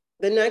 right?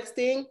 The next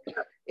thing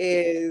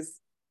is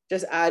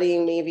just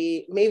adding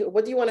maybe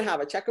what do you want to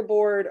have, a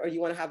checkerboard, or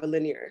you want to have a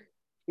linear?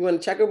 You want a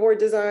checkerboard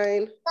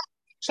design?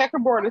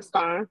 Checkerboard is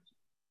fine.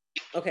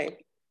 Okay.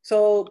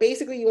 So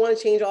basically you want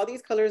to change all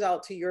these colors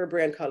out to your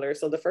brand color.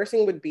 So the first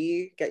thing would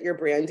be get your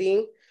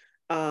branding,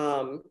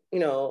 you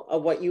know,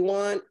 of what you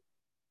want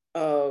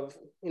of,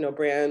 you know,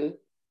 brand,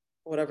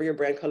 whatever your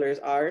brand colors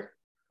are.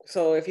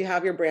 So if you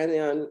have your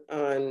branding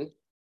on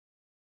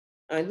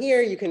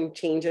here, you can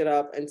change it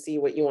up and see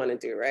what you want to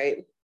do, right?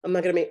 I'm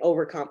not going to make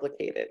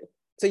overcomplicated.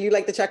 So you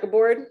like the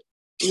checkerboard?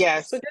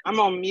 Yes, so I'm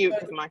on mute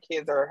because my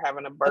kids are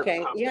having a burp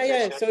competition.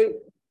 Yeah. So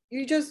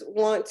you just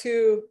want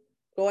to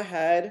go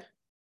ahead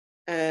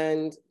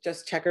and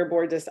just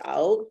checkerboard this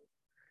out,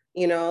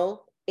 you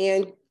know,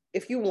 and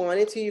if you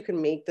wanted to, you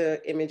can make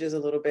the images a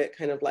little bit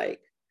kind of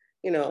like,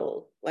 you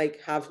know, like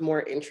have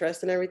more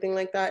interest and everything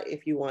like that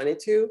if you wanted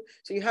to.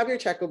 So you have your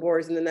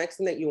checkerboards, and the next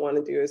thing that you want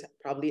to do is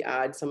probably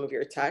add some of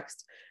your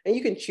text, and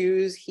you can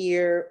choose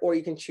here, or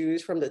you can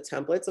choose from the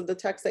templates of the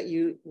text that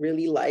you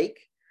really like.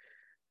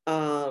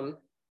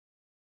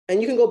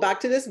 And you can go back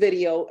to this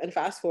video and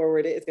fast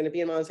forward it. It's going to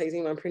be in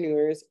Monetizing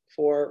Mompreneurs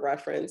for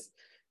reference.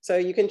 So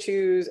you can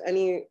choose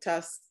any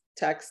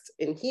text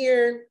in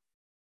here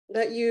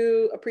that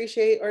you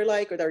appreciate or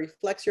like, or that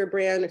reflects your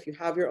brand. If you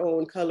have your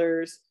own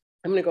colors,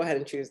 I'm going to go ahead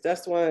and choose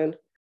this one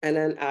and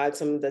then add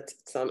some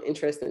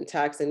interest in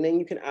text. And then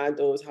you can add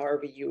those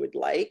however you would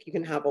like. You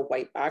can have a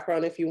white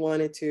background if you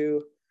wanted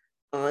to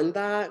on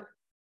that.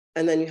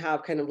 And then you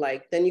have kind of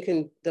like, then you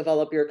can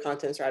develop your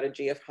content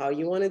strategy of how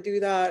you want to do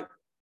that.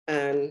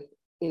 And,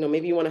 you know,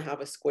 maybe you want to have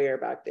a square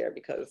back there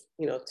because,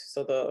 you know,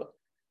 so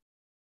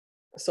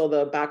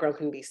the background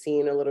can be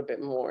seen a little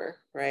bit more,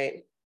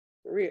 right?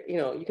 You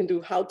know, you can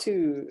do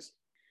how-tos,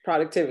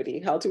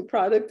 productivity.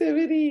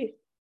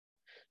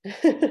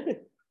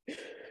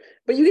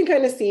 But you can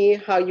kind of see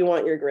how you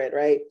want your grid,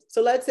 right?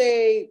 So let's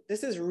say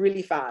this is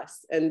really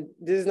fast, and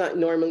this is not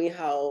normally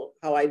how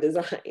I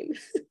design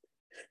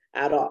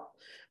at all.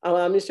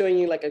 I'm just showing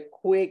you like a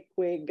quick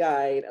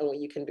guide on what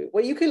you can do.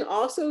 What you can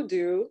also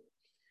do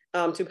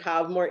to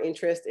have more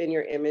interest in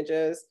your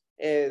images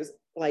is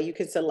like you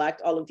can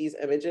select all of these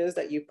images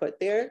that you put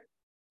there,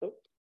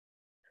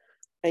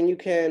 and you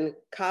can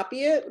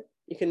copy it.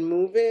 You can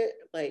move it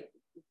like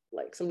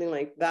something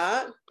like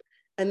that,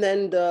 and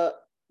then the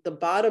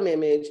bottom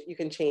image you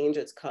can change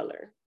its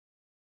color,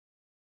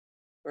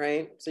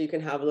 right? So you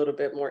can have a little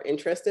bit more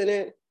interest in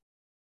it.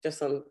 Just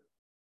some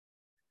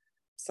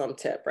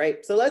tip,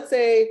 right? So let's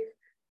say,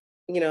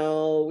 you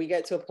know, we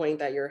get to a point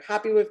that you're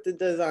happy with the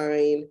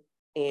design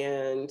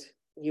and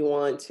you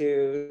want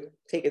to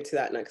take it to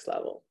that next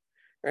level,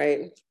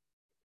 right?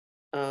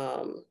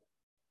 So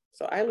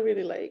I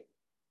really like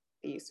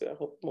these two. I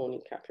hope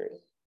Monique capturing.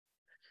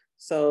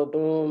 So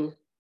boom,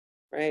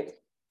 right?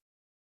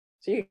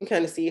 So you can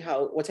kind of see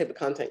what type of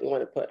content you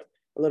want to put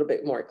a little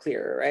bit more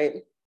clearer,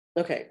 right?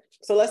 Okay,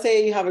 so let's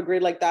say you have a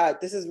grid like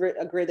that. This is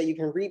a grid that you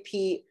can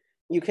repeat.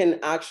 You can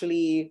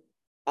actually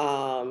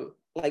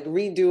like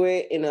redo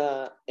it in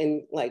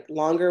like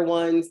longer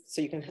ones,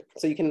 so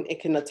it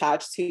can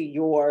attach to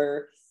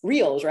your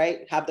reels,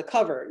 right? Have the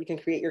cover. You can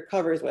create your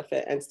covers with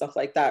it and stuff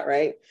like that,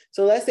 right?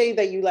 So let's say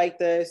that you like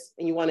this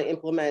and you want to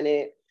implement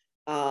it,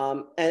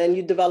 and then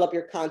you develop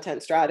your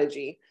content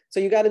strategy. So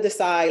you got to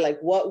decide like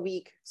what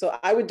week. So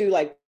I would do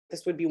like,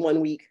 this would be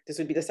 1 week, this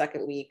would be the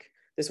second week,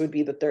 this would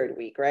be the third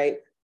week, right?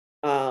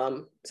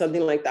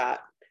 Something like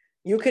that.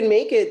 You can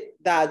make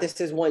it that this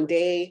is 1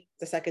 day,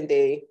 the second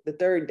day, the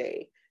third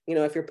day. You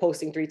know, if you're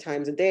posting 3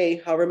 times a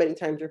day, however many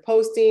times you're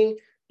posting,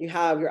 you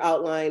have your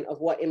outline of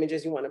what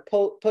images you want to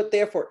put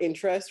there for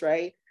interest,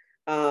 right?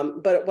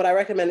 But what I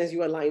recommend is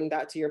you align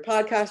that to your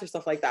podcast or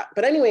stuff like that.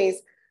 But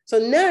anyways, so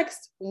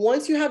next,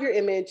 once you have your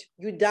image,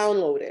 you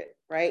download it,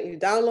 right? You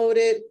download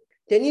it,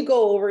 then you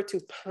go over to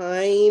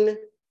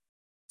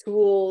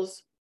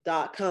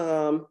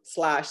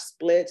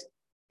pinetools.com/split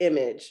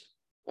image,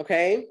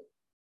 okay?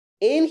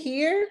 In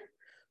here,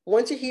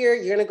 once you're here,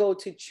 you're gonna go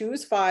to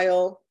choose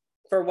file.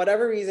 For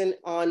whatever reason,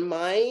 on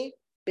my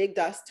big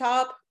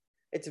desktop,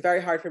 it's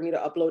very hard for me to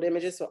upload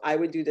images, so I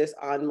would do this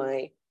on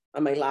my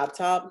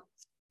laptop.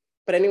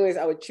 But anyways,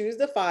 I would choose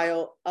the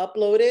file,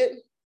 upload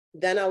it,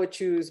 then I would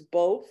choose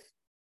both,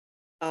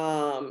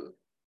 because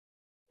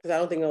I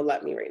don't think it'll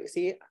let me right now.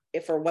 See,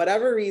 if for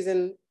whatever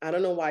reason, I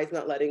don't know why it's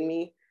not letting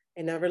me,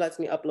 it never lets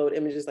me upload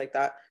images like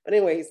that. But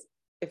anyways,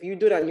 if you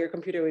do it on your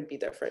computer, it would be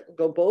different.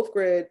 Go both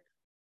grid.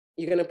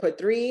 You're going to put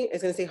 3.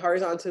 It's going to say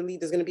horizontally.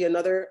 There's going to be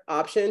another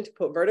option to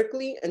put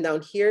vertically. And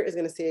down here is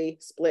going to say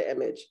split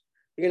image.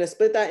 You're going to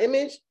split that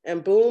image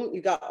and boom,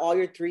 you got all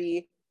your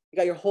 3. You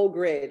got your whole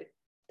grid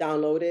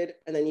downloaded.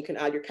 And then you can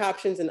add your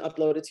captions and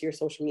upload it to your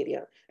social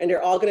media. And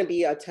they're all going to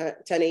be a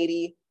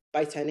 1080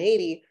 by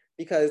 1080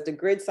 because the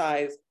grid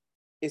size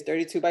is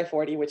 32 by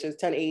 40, which is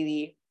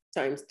 1080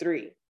 times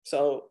 3.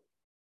 So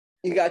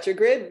you got your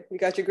grid,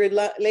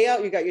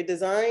 layout, you got your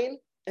design,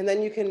 and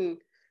then you can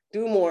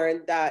do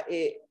more that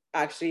it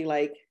actually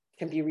like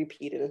can be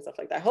repeated and stuff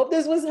like that. I hope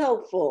this was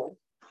helpful.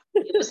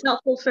 It was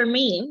helpful for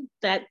me.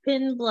 That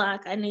pin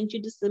block, I need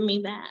you to send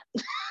me that.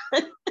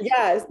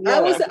 Yes,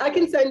 yeah. I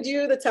can send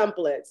you the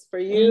templates for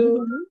you.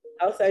 Mm-hmm.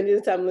 I'll send you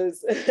the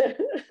templates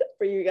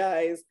for you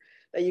guys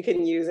that you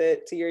can use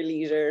it to your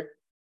leisure.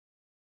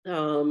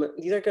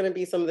 These are going to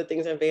be some of the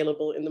things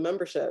available in the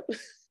membership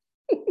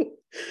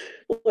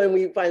when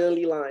we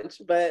finally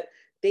launch. But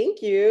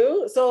thank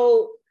you.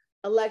 So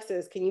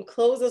Alexis, can you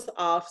close us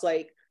off?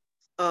 Like,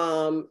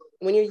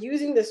 when you're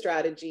using this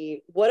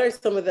strategy, what are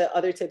some of the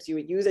other tips you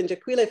would use? And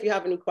Jaquila, if you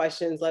have any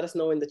questions, let us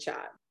know in the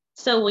chat.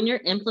 So when you're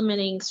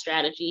implementing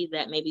strategy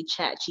that maybe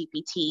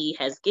ChatGPT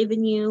has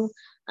given you,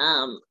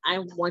 I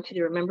want you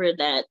to remember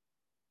that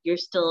you're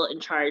still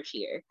in charge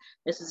here.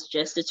 This is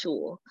just a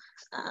tool.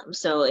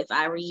 So if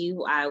I were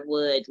you, I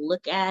would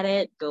look at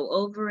it, go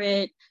over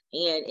it,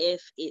 and if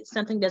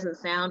something doesn't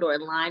sound or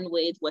align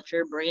with what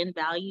your brand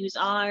values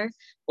are,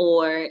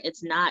 or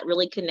it's not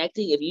really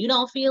connecting, if you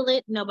don't feel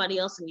it, nobody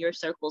else in your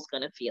circle is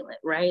going to feel it,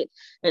 right?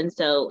 And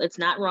so it's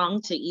not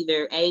wrong to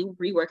either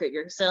rework it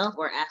yourself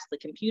or ask the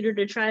computer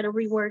to try to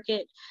rework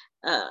it.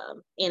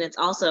 And it's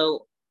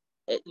also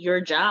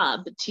your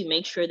job to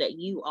make sure that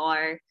you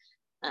are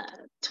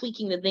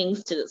tweaking the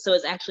things so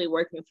it's actually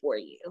working for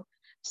you.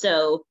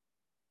 So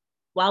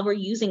while we're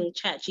using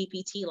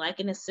ChatGPT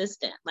like an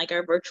assistant, like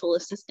our virtual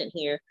assistant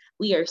here,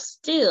 we are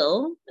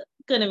still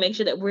going to make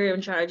sure that we're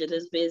in charge of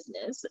this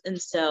business.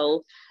 And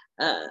so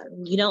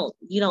you don't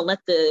let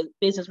the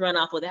business run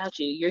off without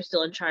you. You're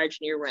still in charge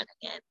and you're running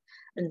it.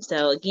 And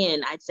so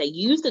again, I'd say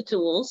use the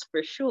tools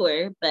for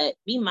sure, but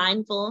be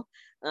mindful.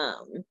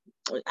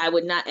 I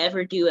would not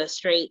ever do a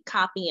straight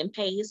copy and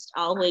paste.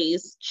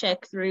 Always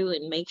check through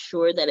and make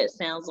sure that it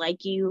sounds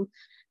like you.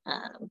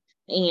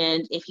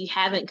 And if you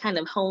haven't kind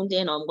of honed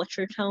in on what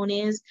your tone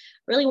is,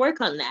 really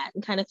work on that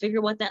and kind of figure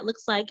what that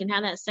looks like and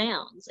how that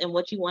sounds and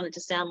what you want it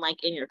to sound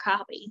like in your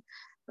copy.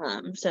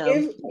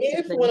 So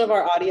if one of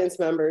our audience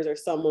members or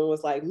someone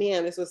was like,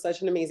 man, this was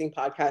such an amazing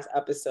podcast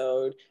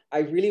episode,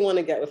 I really want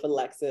to get with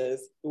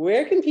Alexis,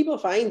 where can people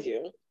find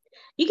you?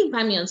 You can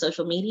find me on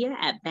social media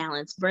at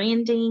Balance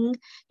Branding.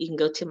 You can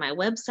go to my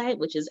website,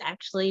 which is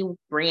actually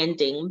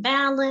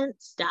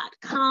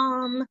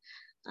brandingbalance.com.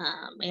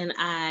 And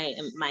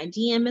my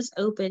DM is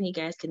open. You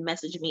guys can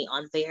message me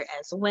on there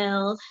as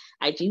well.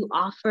 I do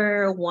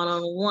offer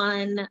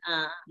one-on-one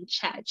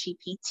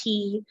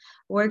ChatGPT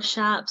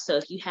workshops. So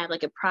if you have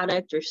like a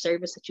product or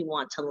service that you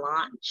want to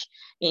launch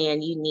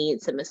and you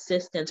need some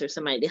assistance or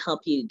somebody to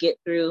help you get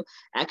through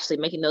actually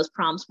making those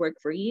prompts work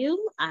for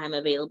you, I'm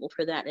available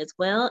for that as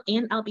well.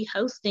 And I'll be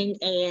hosting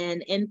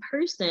an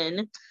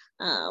in-person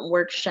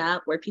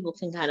workshop where people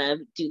can kind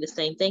of do the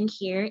same thing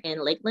here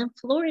in Lakeland,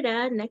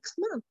 Florida next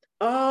month.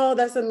 Oh,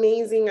 that's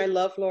amazing. I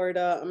love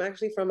Florida. I'm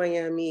actually from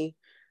Miami.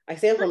 I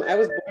was born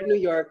in New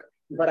York,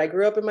 but I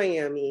grew up in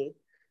Miami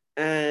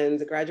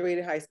and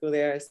graduated high school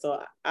there.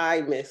 So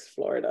I miss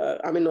Florida.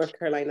 I'm in North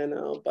Carolina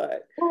now,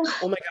 but oh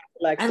my God,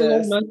 Alexis. I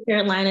love North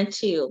Carolina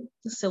too.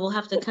 So we'll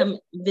have to come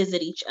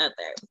visit each other.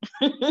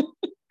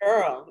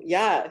 Girl,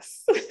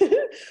 yes.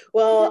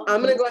 Well,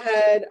 I'm going to go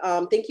ahead.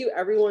 Thank you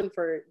everyone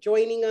for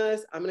joining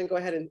us. I'm going to go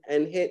ahead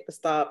and hit the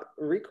stop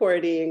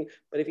recording.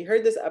 But if you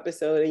heard this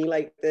episode and you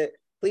liked it,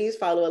 please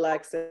follow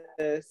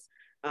Alexis.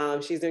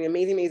 She's doing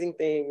amazing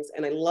things.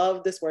 And I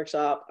love this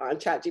workshop on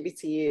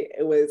ChatGPT.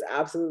 It was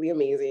absolutely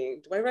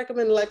amazing. Do I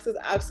recommend Alexis?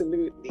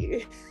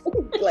 Absolutely.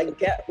 Like,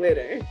 get with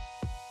her.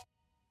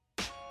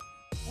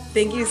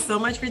 Thank you so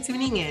much for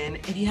tuning in.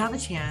 If you have a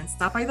chance,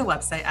 stop by the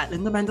website at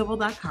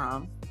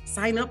lindabendable.com.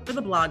 Sign up for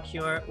the Blog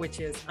Cure,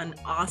 which is an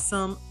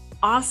awesome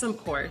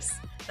course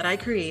that I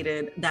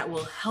created that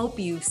will help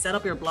you set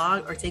up your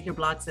blog or take your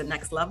blog to the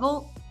next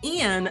level.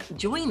 And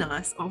join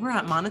us over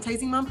at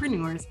Monetizing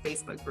Mompreneurs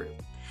Facebook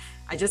group.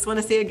 I just want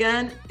to say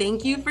again,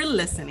 thank you for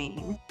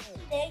listening.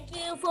 Thank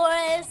you for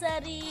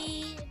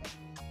listening.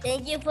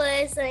 Thank you for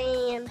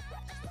listening.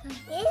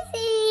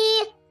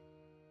 Easy.